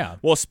 unreal. No. Yeah.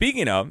 Well,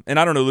 speaking of, and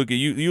I don't know, Luca,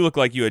 you look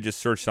like you had just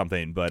searched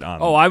something, but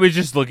I was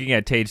just looking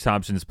at Tage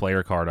Thompson's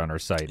player card on our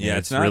site. Yeah, and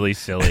it's it's not- really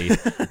silly.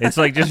 It's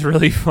like just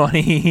really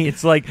funny.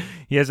 It's like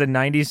he has a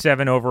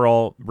 97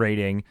 overall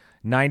rating,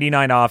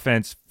 99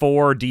 offense,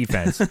 4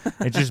 defense.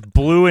 It's just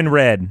blue and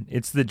red.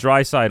 It's the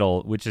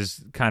Draisaitl, which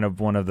is kind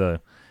of one of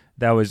the.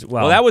 That was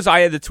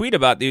I had the tweet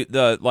about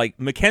the like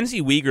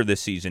Mackenzie Weegar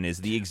this season is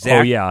the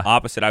exact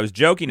opposite. I was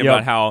joking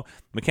about how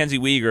Mackenzie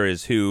Weegar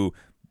is who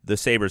the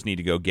Sabres need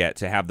to go get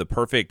to have the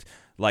perfect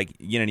like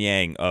yin and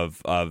yang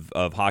of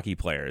hockey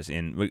players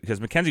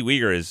because Mackenzie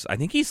Weegar is, I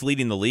think he's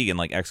leading the league in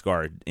like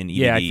XGAR in EDD.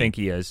 Yeah, I think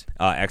he is.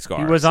 XGAR.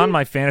 He was on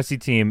my fantasy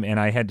team, and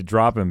I had to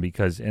drop him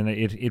because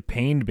it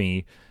pained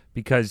me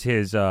because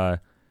his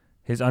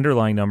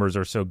underlying numbers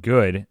are so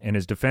good and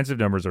his defensive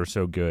numbers are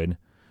so good.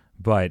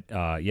 But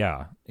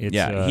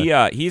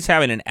he's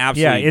having an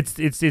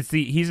absolute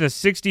he's a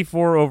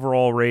 64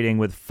 overall rating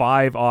with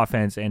 5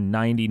 offense and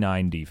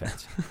 99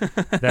 defense.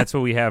 That's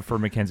what we have for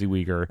Mackenzie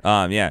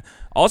Weegar.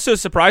 Also,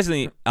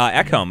 surprisingly,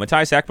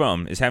 Matthias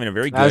Ekholm is having a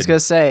very good. I was gonna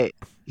say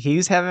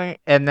he's having,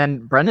 and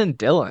then Brendan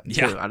Dillon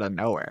too, out of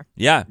nowhere.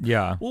 Yeah.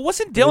 Well,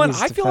 wasn't Dillon?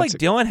 His I feel like defensive-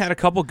 Dillon had a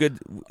couple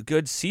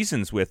good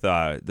seasons with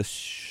the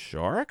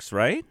Sharks,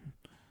 right?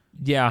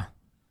 Yeah.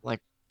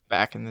 Like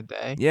back in the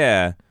day.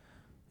 Yeah.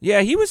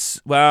 Yeah, he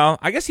was. Well,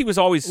 I guess he was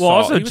always. Well,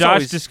 also he was Josh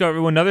always,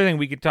 discovered another thing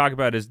we could talk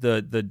about is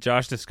the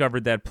Josh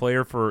discovered that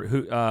player for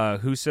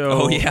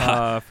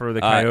Husso for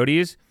the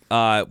Coyotes.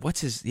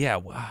 What's his?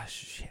 Yeah.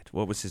 Shit.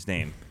 What was his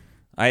name?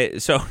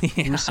 Russo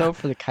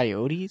for the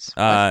Coyotes.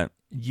 Or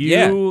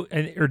Juuso.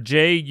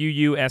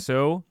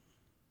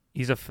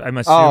 I'm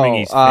assuming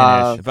he's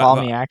Finnish.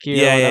 Palmiaki.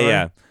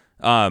 Yeah.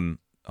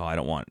 I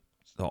don't want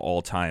the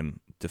all-time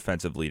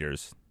defensive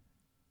leaders.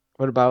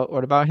 What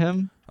about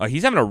him?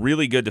 He's having a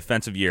really good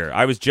defensive year.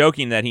 I was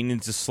joking that he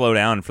needs to slow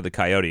down for the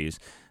Coyotes.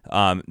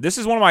 This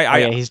is one of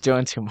my. He's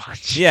doing too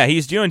much. Yeah,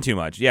 he's doing too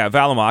much. Yeah,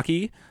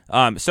 Valimaki.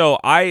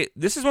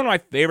 This is one of my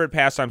favorite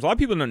pastimes. A lot of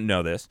people don't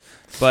know this,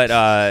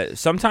 but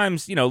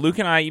sometimes, Luke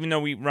and I, even though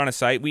we run a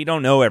site, we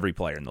don't know every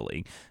player in the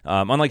league.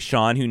 Unlike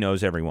Sean, who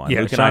knows everyone. Yeah,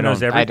 Luke Sean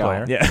knows every I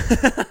don't. player.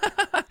 Yeah.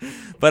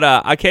 But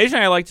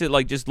occasionally I like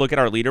to just look at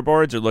our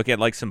leaderboards or look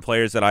at some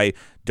players that I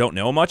don't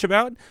know much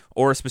about,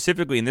 or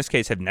specifically in this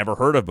case have never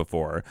heard of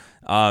before,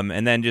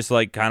 and then just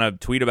kind of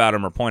tweet about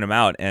them or point them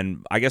out.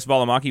 And I guess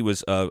Valimaki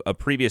was a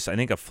previous, I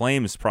think, a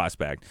Flames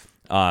prospect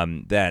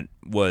that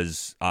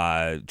was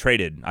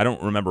traded. I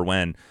don't remember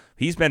when.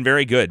 He's been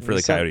very good for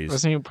the Coyotes.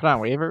 Wasn't he put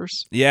on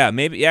waivers? Yeah,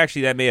 maybe. Yeah,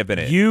 actually, that may have been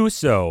it.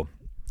 Juuso.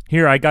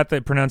 Here, I got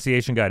the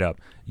pronunciation guide up.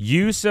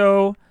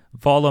 Juuso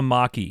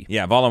Valimaki.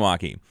 Yeah,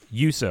 Valimaki.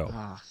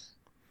 Juuso.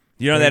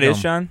 You know who that is,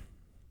 Sean?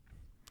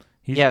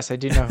 Yes, I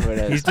do know who it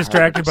is. He's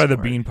distracted by the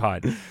bean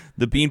pot.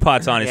 The bean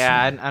pot's on his.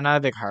 Yeah, I'm not a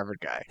big Harvard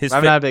guy. His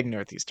I'm not a big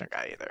Northeastern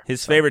guy either.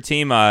 His favorite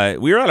team.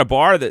 We were at a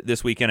bar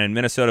this weekend, and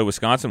Minnesota,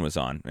 Wisconsin was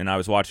on, and I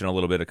was watching a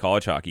little bit of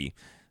college hockey.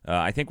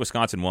 I think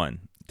Wisconsin won,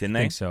 didn't they?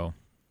 I think so.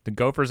 The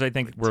Gophers, I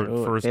think, were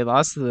first. They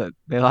lost to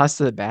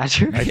the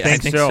Badgers. I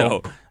think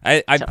so.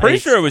 I'm pretty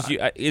sure it was you.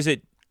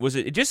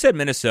 It just said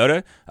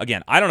Minnesota.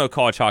 Again, I don't know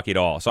college hockey at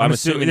all, so I'm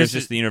assuming it's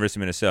just the University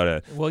of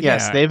Minnesota. Well,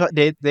 yes, yeah.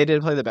 they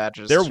did play the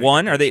Badgers. They're this week,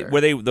 one. I'm sure. Were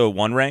they the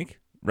 1 rank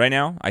right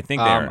now? I think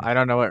they are. I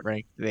don't know what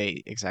rank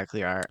they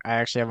exactly are. I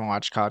actually haven't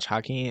watched college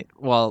hockey.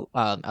 Well,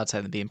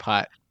 outside the Bean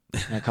Pot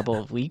in a couple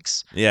of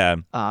weeks. Yeah.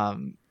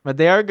 But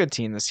they are a good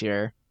team this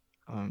year.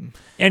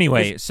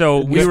 Anyway, so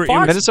we were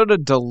Minnesota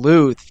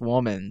Duluth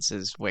Women's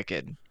is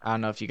wicked. I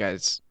don't know if you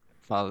guys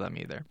follow them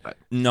either, but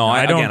no,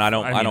 I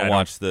don't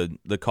watch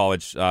the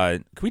college.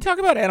 Can we talk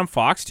about Adam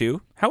Fox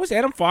too? How is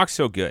Adam Fox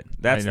so good?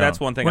 That's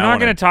one thing. We're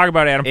not going to talk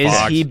about Adam Is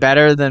Fox. he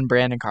better than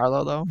Brandon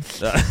Carlo though?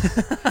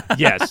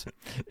 Yes.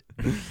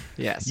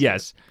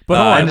 Yes. But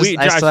hold on,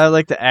 I still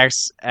have the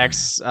X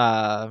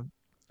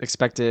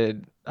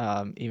expected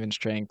even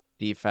strength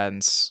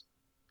defense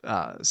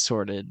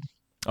sorted.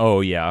 Oh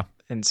yeah.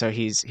 and so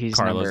he's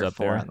Carlo's number up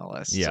 4 there on the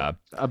list. Yeah.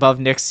 Above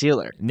Nick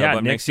Seeler. Yeah,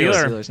 Nick Nick Seeler.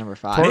 Seeler. Seeler's number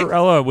 5.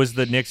 Tortorella was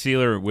the Nick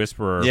Seeler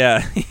whisperer.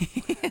 Yeah.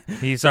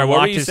 He's Sorry, what were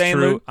unlocked you his saying,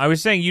 true. Luke? I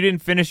was saying you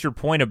didn't finish your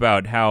point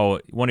about how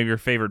one of your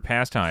favorite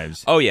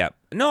pastimes. Oh yeah.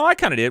 No, I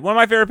kind of did. One of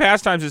my favorite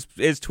pastimes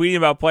is tweeting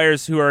about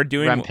players who are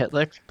doing. Rem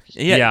Pitlick.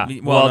 Yeah.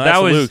 Well, no,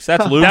 that was Luke's.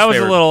 That's Luke's that was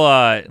favorite. a little.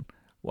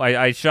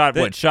 I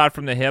shot shot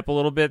from the hip a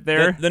little bit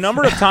there. The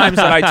number of times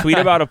that I tweet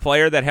about a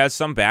player that has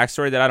some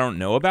backstory that I don't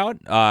know about,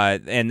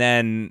 and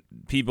then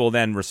people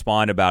then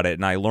respond about it,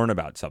 and I learn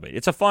about something.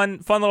 It's a fun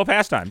little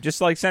pastime. Just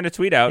like send a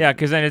tweet out. Yeah,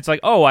 because then it's like,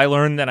 oh, I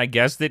learned that I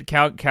guess that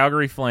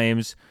Calgary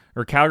Flames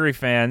or Calgary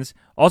fans.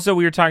 Also,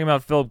 we were talking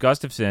about Philip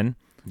Gustafson.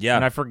 Yeah.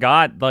 And I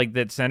forgot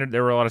that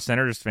there were a lot of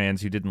Senators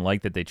fans who didn't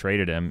like that they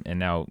traded him, and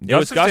now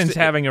was Gustafson's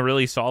having a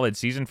really solid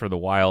season for the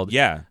Wild.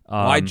 Yeah.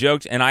 Well, I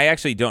joked, and I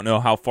actually don't know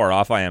how far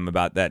off I am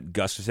about that.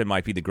 Gustafson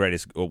might be the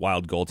greatest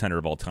Wild goaltender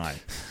of all time.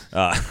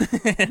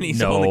 And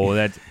he's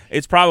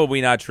it's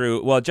probably not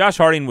true. Well, Josh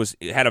Harding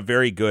had a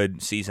very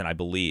good season, I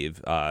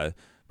believe,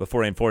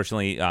 before he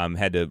unfortunately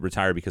had to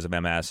retire because of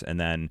MS, and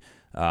then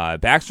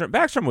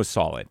Backstrom was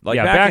solid.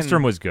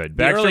 Backstrom was good.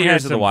 The early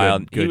years of the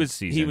Wild,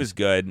 he was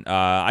good.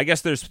 I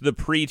guess there's the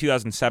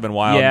pre-2007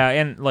 Wild. Yeah,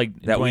 and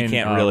that we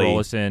can't really.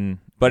 Rolison,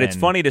 but it's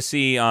funny to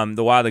see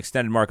the Wild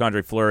extended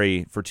Marc-Andre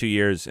Fleury for 2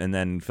 years, and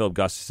then Philip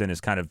Gustafson is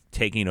kind of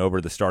taking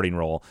over the starting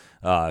role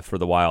for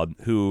the Wild,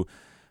 who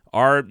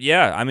are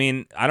I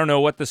mean, I don't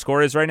know what the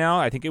score is right now.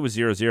 I think it was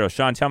 0-0.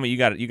 Sean, tell me you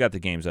got the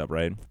games up,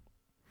 right?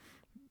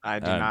 I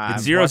do not.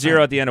 It's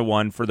 0-0 at the end of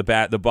one for the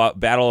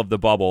battle of the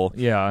bubble.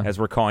 Yeah, as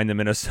we're calling the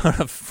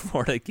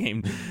Minnesota-Florida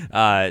game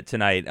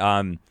tonight.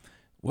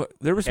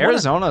 There was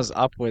Arizona's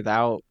up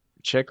without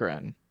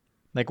Chychrun.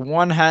 Like,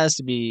 one has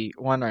to be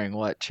wondering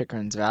what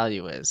Chychrun's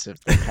value is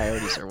if the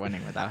Coyotes are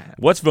winning without him.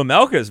 What's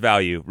Vejmelka's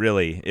value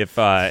really? If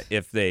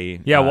they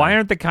why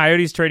aren't the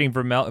Coyotes trading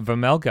for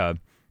Vejmelka?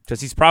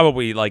 Because he's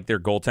probably like their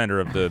goaltender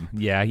of the.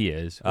 Yeah, he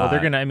is. Well, they're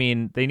gonna. I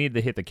mean, they need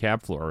to hit the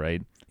cap floor,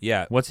 right?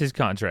 Yeah. What's his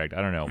contract?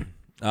 I don't know.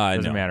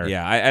 Doesn't matter.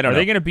 Yeah, I don't know. Are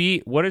they going to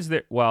be? What is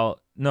their? Well,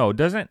 no,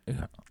 doesn't.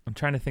 I'm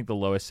trying to think the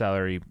lowest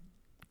salary.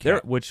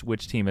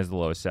 Which team has the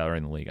lowest salary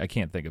in the league? I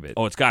can't think of it.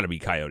 Oh, it's got to be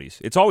Coyotes.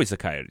 It's always the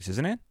Coyotes,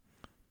 isn't it?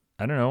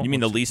 I don't know. You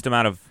mean the least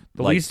amount of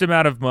least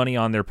amount of money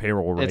on their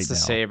payroll right now? It's the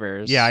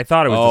Sabres. Yeah, I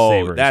thought it was the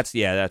Sabres.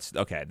 That's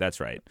okay.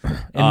 That's right.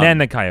 And then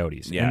the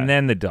Coyotes. Yeah. And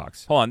then the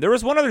Ducks. Hold on. There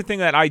was one other thing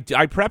that I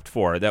prepped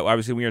for that I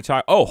was we were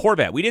talking. Oh,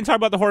 Horvat. We didn't talk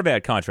about the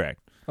Horvat contract.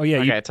 Oh yeah.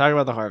 Okay, talk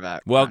about the Horvat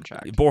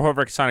contract. Bo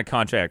Horvat signed a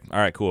contract. All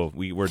right, cool.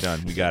 We're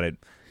done. We got it.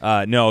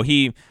 No,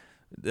 he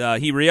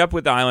re-upped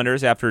with the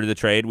Islanders after the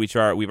trade, which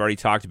we've already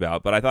talked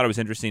about. But I thought it was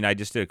interesting. I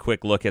just did a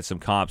quick look at some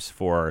comps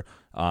for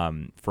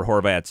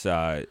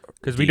Horvat's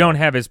because we don't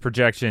have his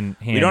projection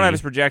handy. We don't have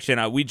his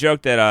projection. We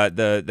joked that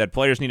that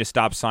players need to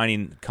stop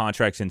signing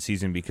contracts in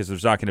season because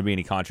there's not going to be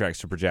any contracts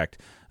to project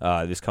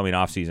this coming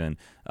off season,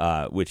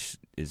 which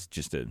is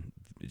just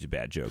it's a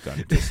bad joke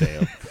to say.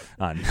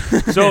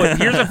 So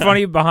here's a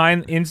funny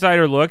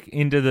insider look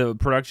into the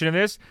production of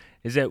this.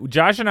 Is that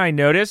Josh and I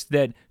noticed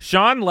that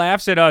Sean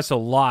laughs at us a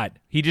lot.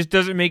 He just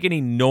doesn't make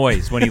any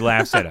noise when he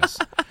laughs at us.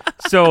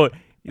 So,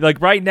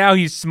 like right now,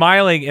 he's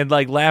smiling and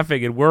like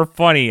laughing, and we're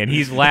funny, and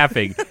he's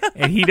laughing,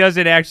 and he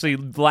doesn't actually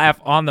laugh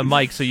on the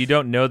mic, so you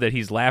don't know that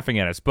he's laughing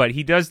at us. But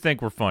he does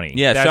think we're funny.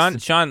 Yeah,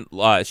 Sean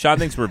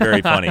thinks we're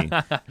very funny,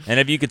 and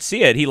if you could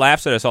see it, he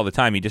laughs at us all the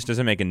time. He just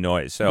doesn't make a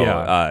noise. So,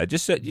 you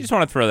just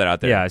want to throw that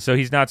out there. Yeah. So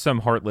he's not some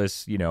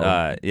heartless,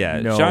 Yeah.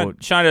 No.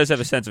 Sean does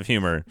have a sense of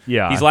humor.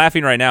 Yeah. He's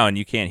laughing right now, and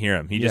you can't hear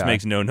him. He just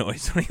makes no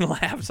noise when he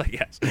laughs, I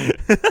guess.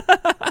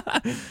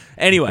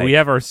 Anyway, we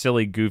have our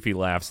silly, goofy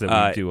laughs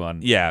that we do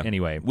on. Yeah.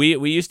 Anyway.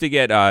 We used to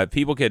get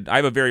people could. I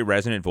have a very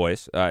resonant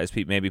voice, as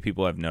maybe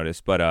people have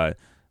noticed. But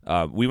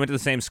we went to the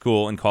same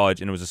school in college,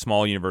 and it was a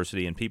small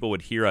university, and people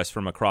would hear us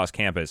from across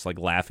campus, like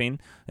laughing,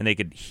 and they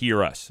could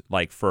hear us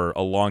like for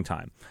a long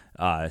time.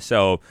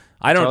 So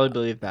I don't totally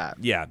believe that.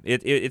 Yeah,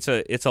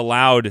 it's a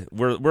loud.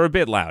 We're a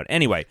bit loud.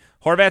 Anyway,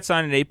 Horvat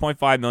signed an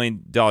 $8.5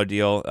 million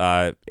deal,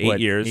 8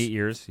 years. 8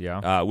 years,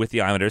 yeah. With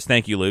the Islanders.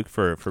 Thank you, Luke,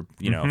 for for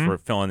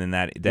filling in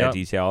that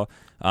detail.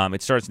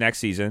 It starts next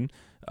season.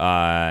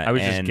 I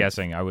was just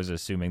guessing. I was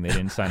assuming they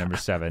didn't sign him for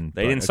 7.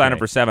 They didn't sign him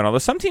for 7, although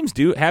some teams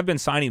have been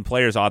signing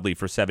players oddly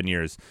for 7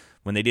 years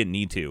when they didn't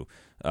need to.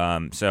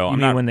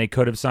 When they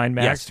could have signed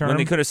max term? When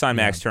they could have signed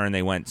max term,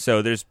 they went.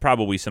 So there's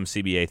probably some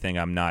CBA thing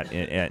I'm not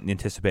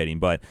anticipating,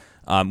 but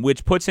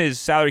which puts his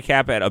salary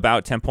cap at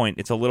about 10 point.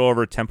 It's a little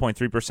over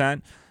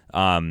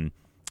 10.3%.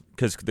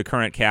 Because the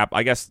current cap,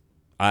 I guess,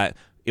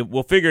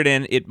 we'll figure it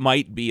in. It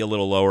might be a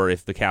little lower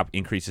if the cap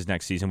increases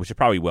next season, which it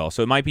probably will.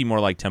 So it might be more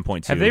like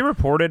 10.2. Have they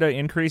reported an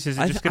increase? Is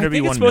it just going to be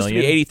 1 million? I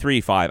think it's supposed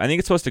to be 83.5. I think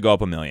it's supposed to go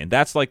up $1 million.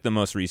 That's like the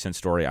most recent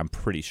story, I'm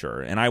pretty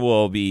sure. And I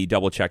will be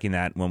double checking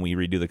that when we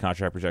redo the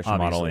contract projection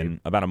model in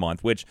about a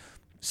month. Which,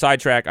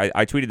 sidetrack,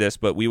 I tweeted this,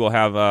 but we will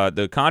have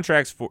the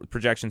contracts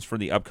projections for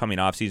the upcoming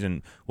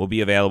offseason will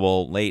be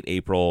available late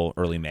April,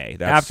 early May.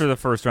 That's after the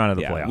first round of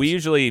the playoffs. We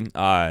usually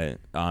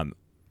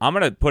I'm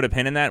going to put a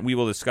pin in that. We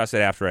will discuss it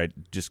after I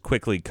just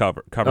quickly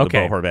cover the Bo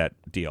Horvat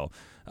deal.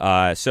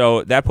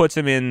 So that puts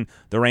him in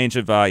the range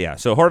of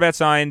So Horvat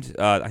signed,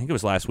 I think it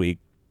was last week,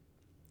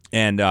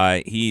 and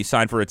he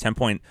signed for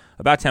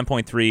about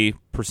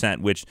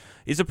 10.3%, which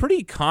is a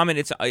pretty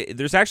common.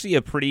 There's actually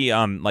a pretty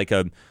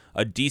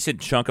a decent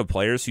chunk of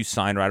players who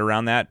sign right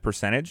around that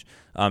percentage.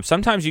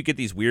 Sometimes you get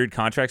these weird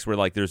contracts where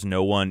like there's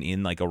no one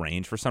in like a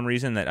range for some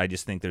reason that I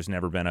just think there's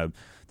not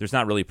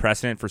really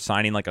precedent for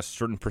signing like a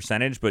certain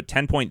percentage, but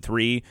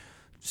 10.3,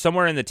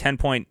 somewhere in the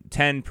 10% to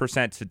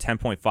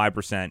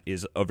 10.5%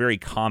 is a very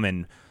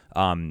common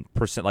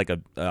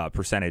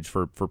percentage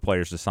for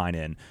players to sign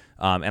in.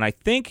 And I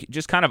think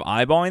just kind of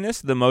eyeballing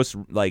this, the most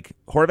like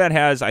Horvat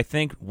has, I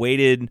think,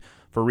 weighted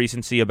for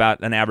recency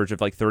about an average of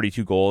like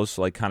 32 goals,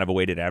 like kind of a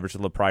weighted average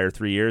of the prior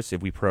 3 years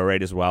if we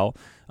prorate as well.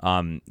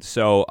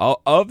 So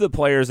of the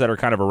players that are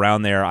kind of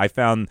around there, I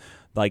found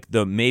like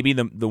the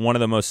one of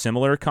the most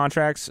similar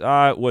contracts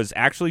was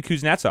actually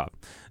Kuznetsov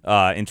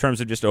in terms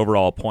of just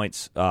overall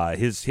points.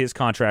 His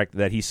contract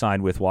that he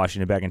signed with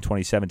Washington back in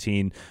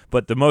 2017,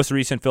 but the most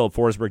recent Philip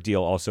Forsberg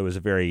deal also is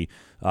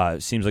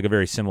seems like a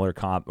very similar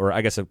comp, or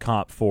I guess a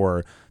comp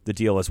for the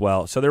deal as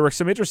well. So there were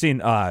some interesting,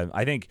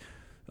 I think.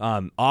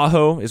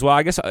 Aho as well.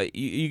 I guess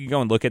you can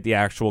go and look at the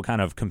actual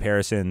kind of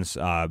comparisons,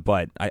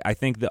 but I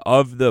think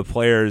of the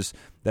players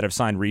that have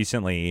signed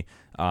recently,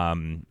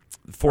 the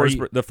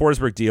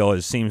Forsberg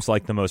deal seems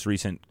like the most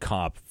recent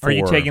comp. Are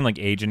you taking like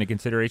age into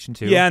consideration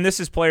too? Yeah, and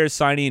this is players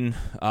signing.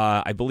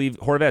 I believe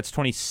Horvat's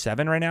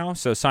 27 right now,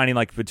 so signing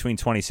like between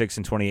 26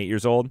 and 28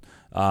 years old.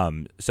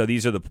 So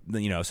these are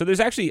So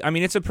there's actually, I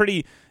mean, it's a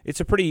pretty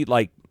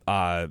like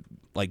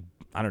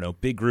I don't know,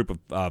 big group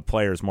of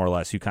players more or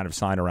less who kind of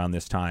sign around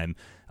this time.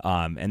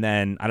 And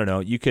then, I don't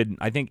know,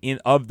 I think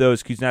of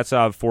those,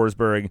 Kuznetsov,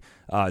 Forsberg,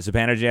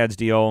 Zibanejad's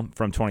deal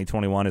from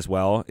 2021 as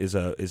well is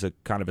a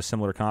kind of a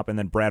similar comp. And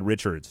then Brad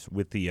Richards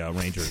with the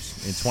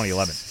Rangers in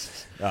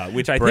 2011,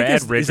 which I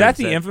think is that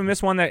the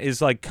infamous one that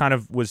is like kind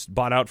of was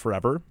bought out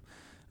forever?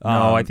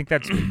 No, I think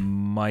that's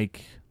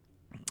Mike.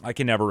 I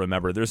can never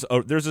remember. There's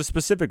a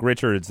specific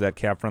Richards that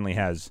Cap Friendly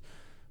has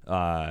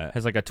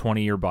like a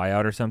 20-year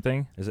buyout or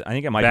something. I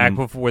think it might back be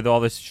before with all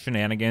this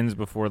shenanigans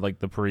before like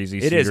the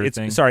Parisi. It is.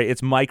 thing.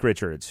 It's Mike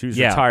Richards who's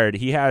retired.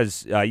 He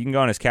has. You can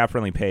go on his Cap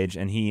Friendly page,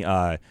 and he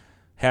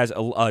has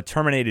a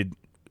terminated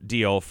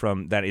deal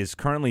that is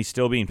currently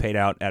still being paid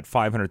out at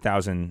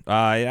 $500,000.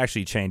 It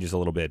actually changes a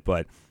little bit,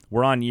 but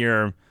we're on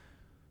year.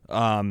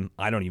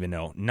 I don't even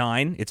know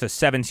 9. It's a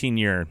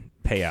 17-year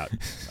payout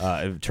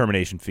of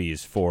termination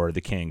fees for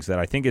the Kings that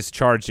I think is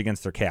charged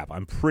against their cap.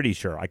 I'm pretty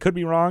sure. I could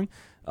be wrong.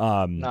 No,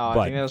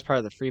 I think that was part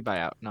of the free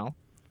buyout. No,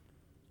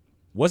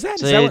 was that?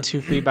 So they had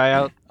 2 free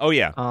buyout. Oh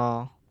yeah.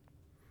 Oh,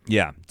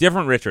 yeah.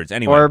 Different Richards.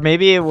 Anyway, or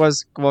maybe it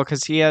was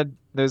because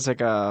there's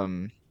like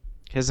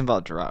his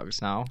involved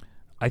drugs. No,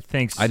 I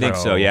think so. I think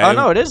so. Yeah. Oh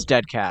no, it is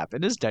dead cap.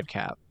 It is dead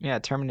cap. Yeah,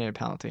 terminated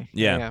penalty.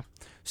 Yeah.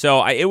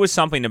 So it was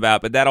something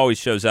about, but that always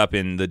shows up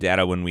in the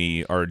data when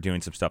we are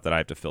doing some stuff that I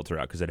have to filter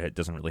out because it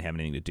doesn't really have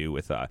anything to do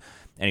with.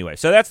 Anyway,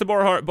 so that's the Bo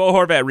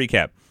Horvat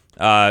recap.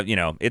 I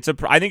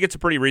think it's a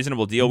pretty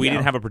reasonable deal. We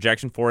didn't have a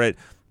projection for it,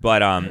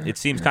 but it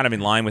seems kind of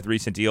in line with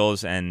recent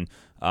deals, and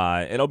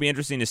it'll be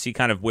interesting to see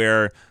kind of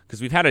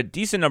because we've had a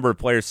decent number of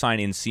players sign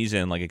in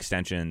season like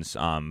extensions,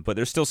 but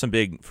there's still some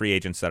big free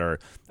agents that are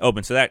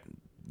open. So that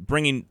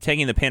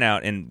taking the pin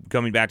out and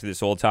coming back to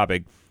this old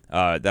topic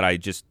that I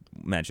just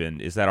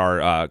mentioned is that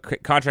our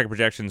contract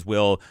projections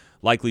will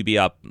likely be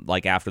up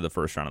like after the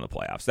first round of the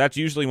playoffs. That's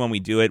usually when we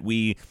do it.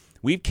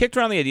 We've kicked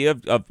around the idea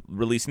of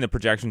releasing the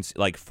projections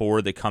like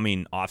for the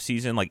coming off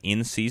season, like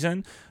in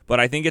season, but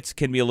I think it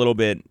can be a little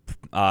bit.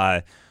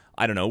 I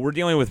don't know. We're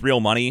dealing with real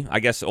money, I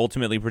guess.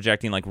 Ultimately,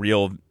 projecting like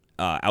real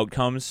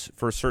outcomes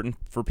for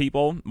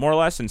people, more or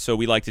less, and so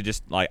we like to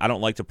just I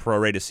don't like to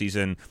prorate a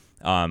season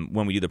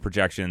when we do the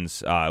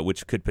projections,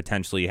 which could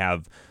potentially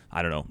have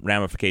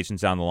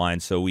ramifications down the line.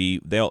 So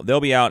they'll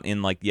be out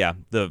in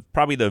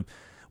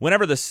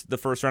whenever the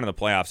first round of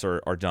the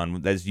playoffs are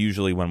done. That's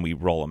usually when we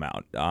roll them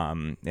out.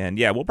 And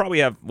yeah, we'll probably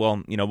have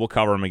we'll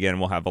cover them again.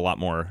 We'll have a lot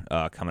more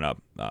coming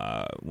up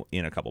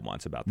in a couple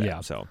months about that.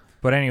 Yeah. So,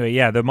 but anyway,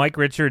 yeah, the Mike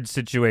Richards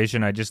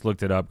situation. I just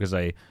looked it up because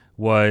I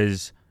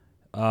was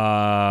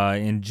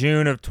in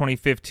June of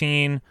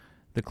 2015.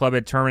 The club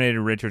had terminated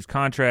Richards'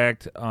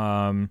 contract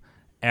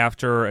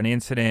after an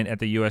incident at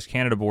the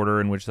U.S.-Canada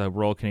border in which the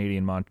Royal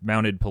Canadian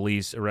Mounted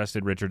Police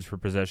arrested Richards for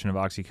possession of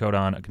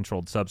oxycodone, a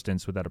controlled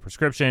substance without a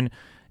prescription.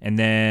 And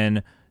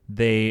then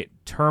they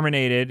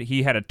terminated.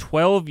 He had a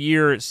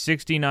 12-year,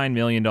 $69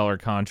 million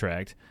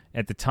contract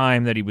at the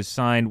time that he was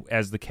signed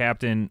as the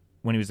captain,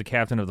 when he was the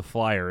captain of the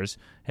Flyers,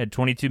 had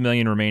 $22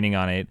 million remaining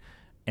on it.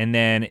 And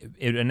then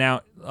and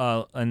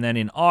then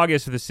in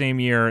August of the same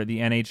year, the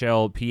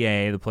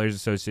NHLPA, the Players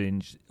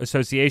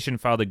Association,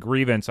 filed a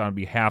grievance on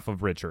behalf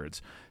of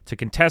Richards to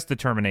contest the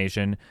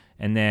termination.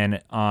 And then in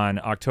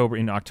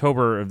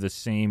October of the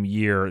same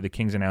year, the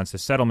Kings announced a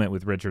settlement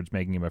with Richards,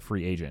 making him a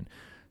free agent.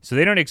 So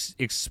they don't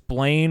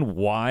explain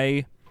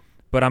why,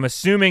 but I'm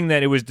assuming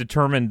that it was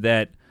determined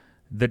that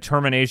the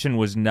termination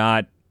was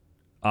not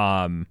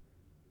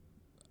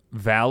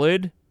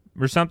valid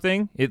or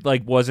something. It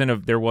like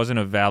there wasn't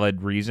a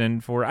valid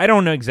reason for. I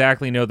don't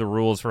exactly know the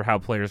rules for how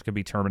players could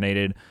be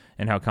terminated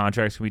and how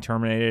contracts can be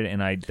terminated,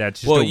 and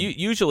that's just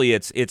usually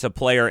it's a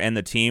player and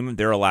the team,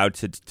 they're allowed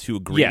to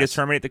agree to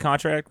terminate the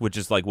contract, which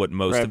is what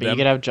most of them. You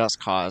could have just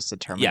cause to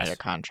terminate a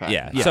contract.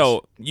 Yeah. Yes.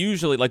 So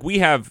usually,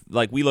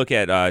 we look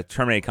at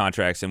terminated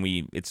contracts, and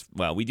we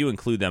do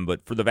include them,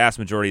 but for the vast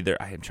majority,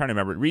 I'm trying to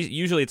remember.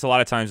 Usually, it's a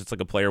lot of times it's like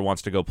a player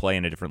wants to go play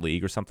in a different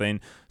league or something,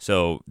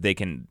 so they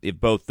can, if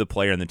both the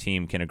player and the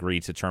team can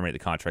agree to terminate the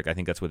contract. I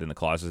think that's within the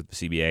clauses of the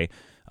CBA.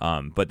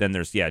 But then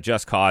there's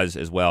just cause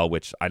as well,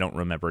 which I don't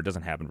remember. It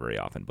doesn't happen very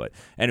often. But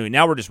anyway,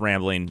 now we're just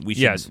rambling. We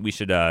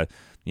should I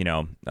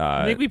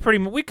think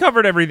we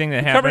covered everything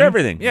that happened. Covered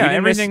everything. Yeah,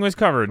 everything was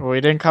covered. Well,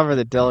 we didn't cover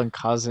the Dylan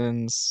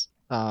Cousins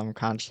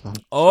contract.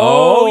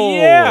 Oh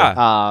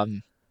yeah.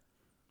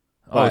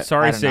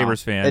 Sorry,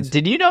 Sabres fans.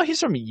 Did you know he's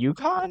from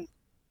UConn?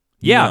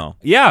 Yeah, No.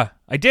 yeah,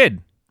 I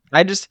did.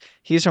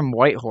 He's from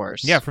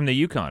Whitehorse. Yeah, from the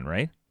Yukon,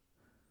 right?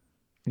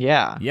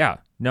 Yeah. Yeah.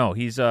 No,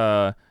 he's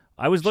I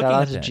was looking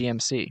Shout at out that. to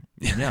GMC.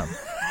 Yeah.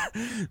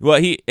 Well,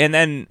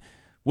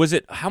 was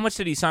it, how much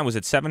did he sign? Was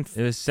it 7?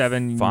 It was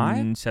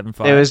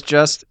 7.5. It was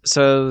just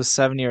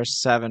 7 years,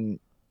 7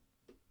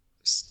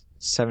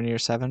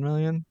 years, 7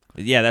 million.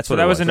 Yeah, that's So what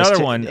that it was was. another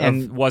Just one.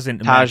 and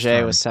Wasn't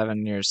Tajay was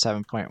 7 years,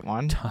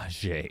 7.1.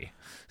 Tajay.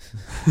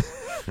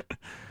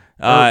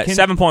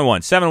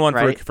 7.1. 7.1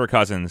 Right. for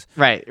Cousins.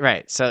 Right.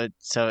 So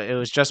it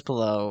was just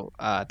below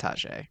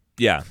Tajay.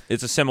 Yeah,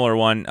 it's a similar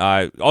one.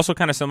 Also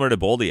kind of similar to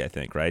Boldy, I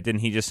think, right?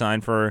 Didn't he just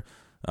sign for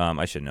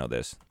I should know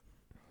this.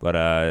 But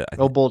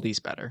Boldy's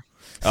better.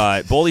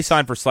 Boldy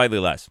signed for slightly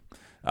less.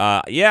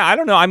 Yeah, I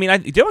don't know. I mean,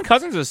 Dylan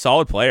Cousins is a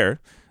solid player.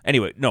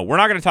 Anyway, no, we're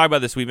not going to talk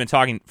about this. We've been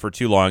talking for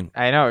too long.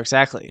 I know,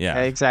 exactly.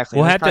 Yeah. Exactly.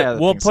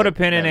 We'll put a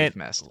pin in it,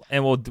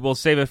 and we'll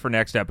save it for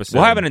next episode.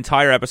 We'll have an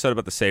entire episode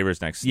about the Sabres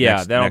next.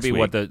 Yeah, that'll next be week.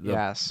 what the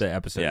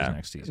episode is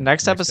next season.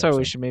 Next episode,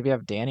 we should maybe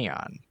have Danny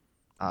on,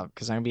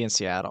 because I'm going to be in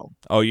Seattle.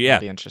 Oh yeah,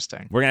 That'll be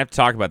interesting. We're gonna have to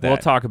talk about that. We'll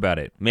talk about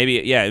it. Maybe,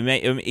 yeah.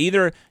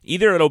 Either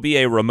it'll be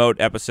a remote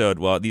episode.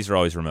 Well, these are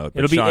always remote.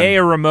 But It'll be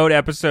a remote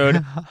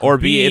episode, or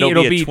it'll be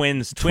a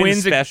twins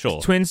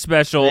special. Twin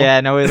special. Yeah,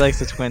 nobody likes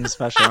the twin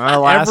special. Remember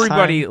last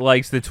Everybody time?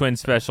 likes the twin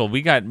special.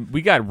 We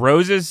got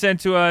roses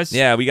sent to us.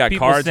 Yeah, we got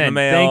People cards in sent the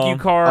mail. Thank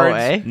you cards. Oh,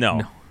 eh?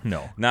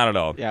 No, not at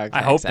all. Yeah, okay,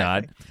 I hope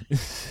exactly.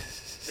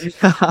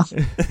 not.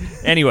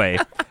 Anyway,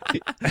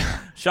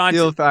 Sean,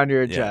 You'll found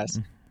your address.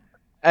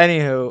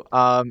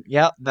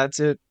 Anywho, that's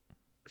it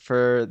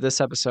for this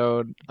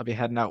episode. I'll be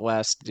heading out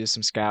west to do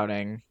some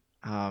scouting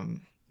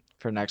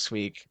for next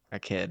week.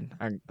 But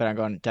I'm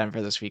going to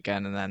Denver this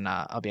weekend, and then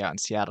I'll be out in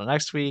Seattle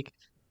next week.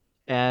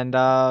 And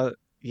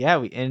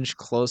we inch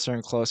closer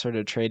and closer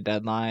to trade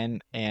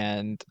deadline,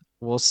 and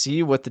we'll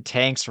see what the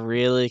Tanks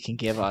really can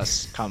give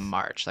us come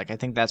March. I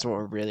think that's what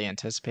we're really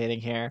anticipating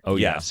here. Oh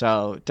yeah.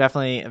 So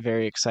definitely a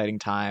very exciting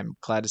time.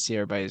 Glad to see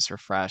everybody's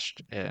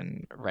refreshed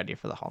and ready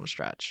for the home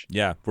stretch.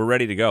 Yeah, we're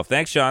ready to go.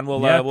 Thanks, Sean.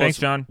 Thanks,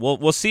 John.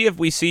 We'll see if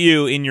we see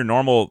you in your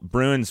normal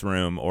Bruins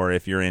room or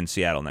if you're in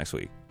Seattle next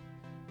week.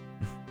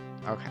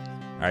 Okay.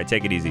 All right,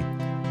 take it easy.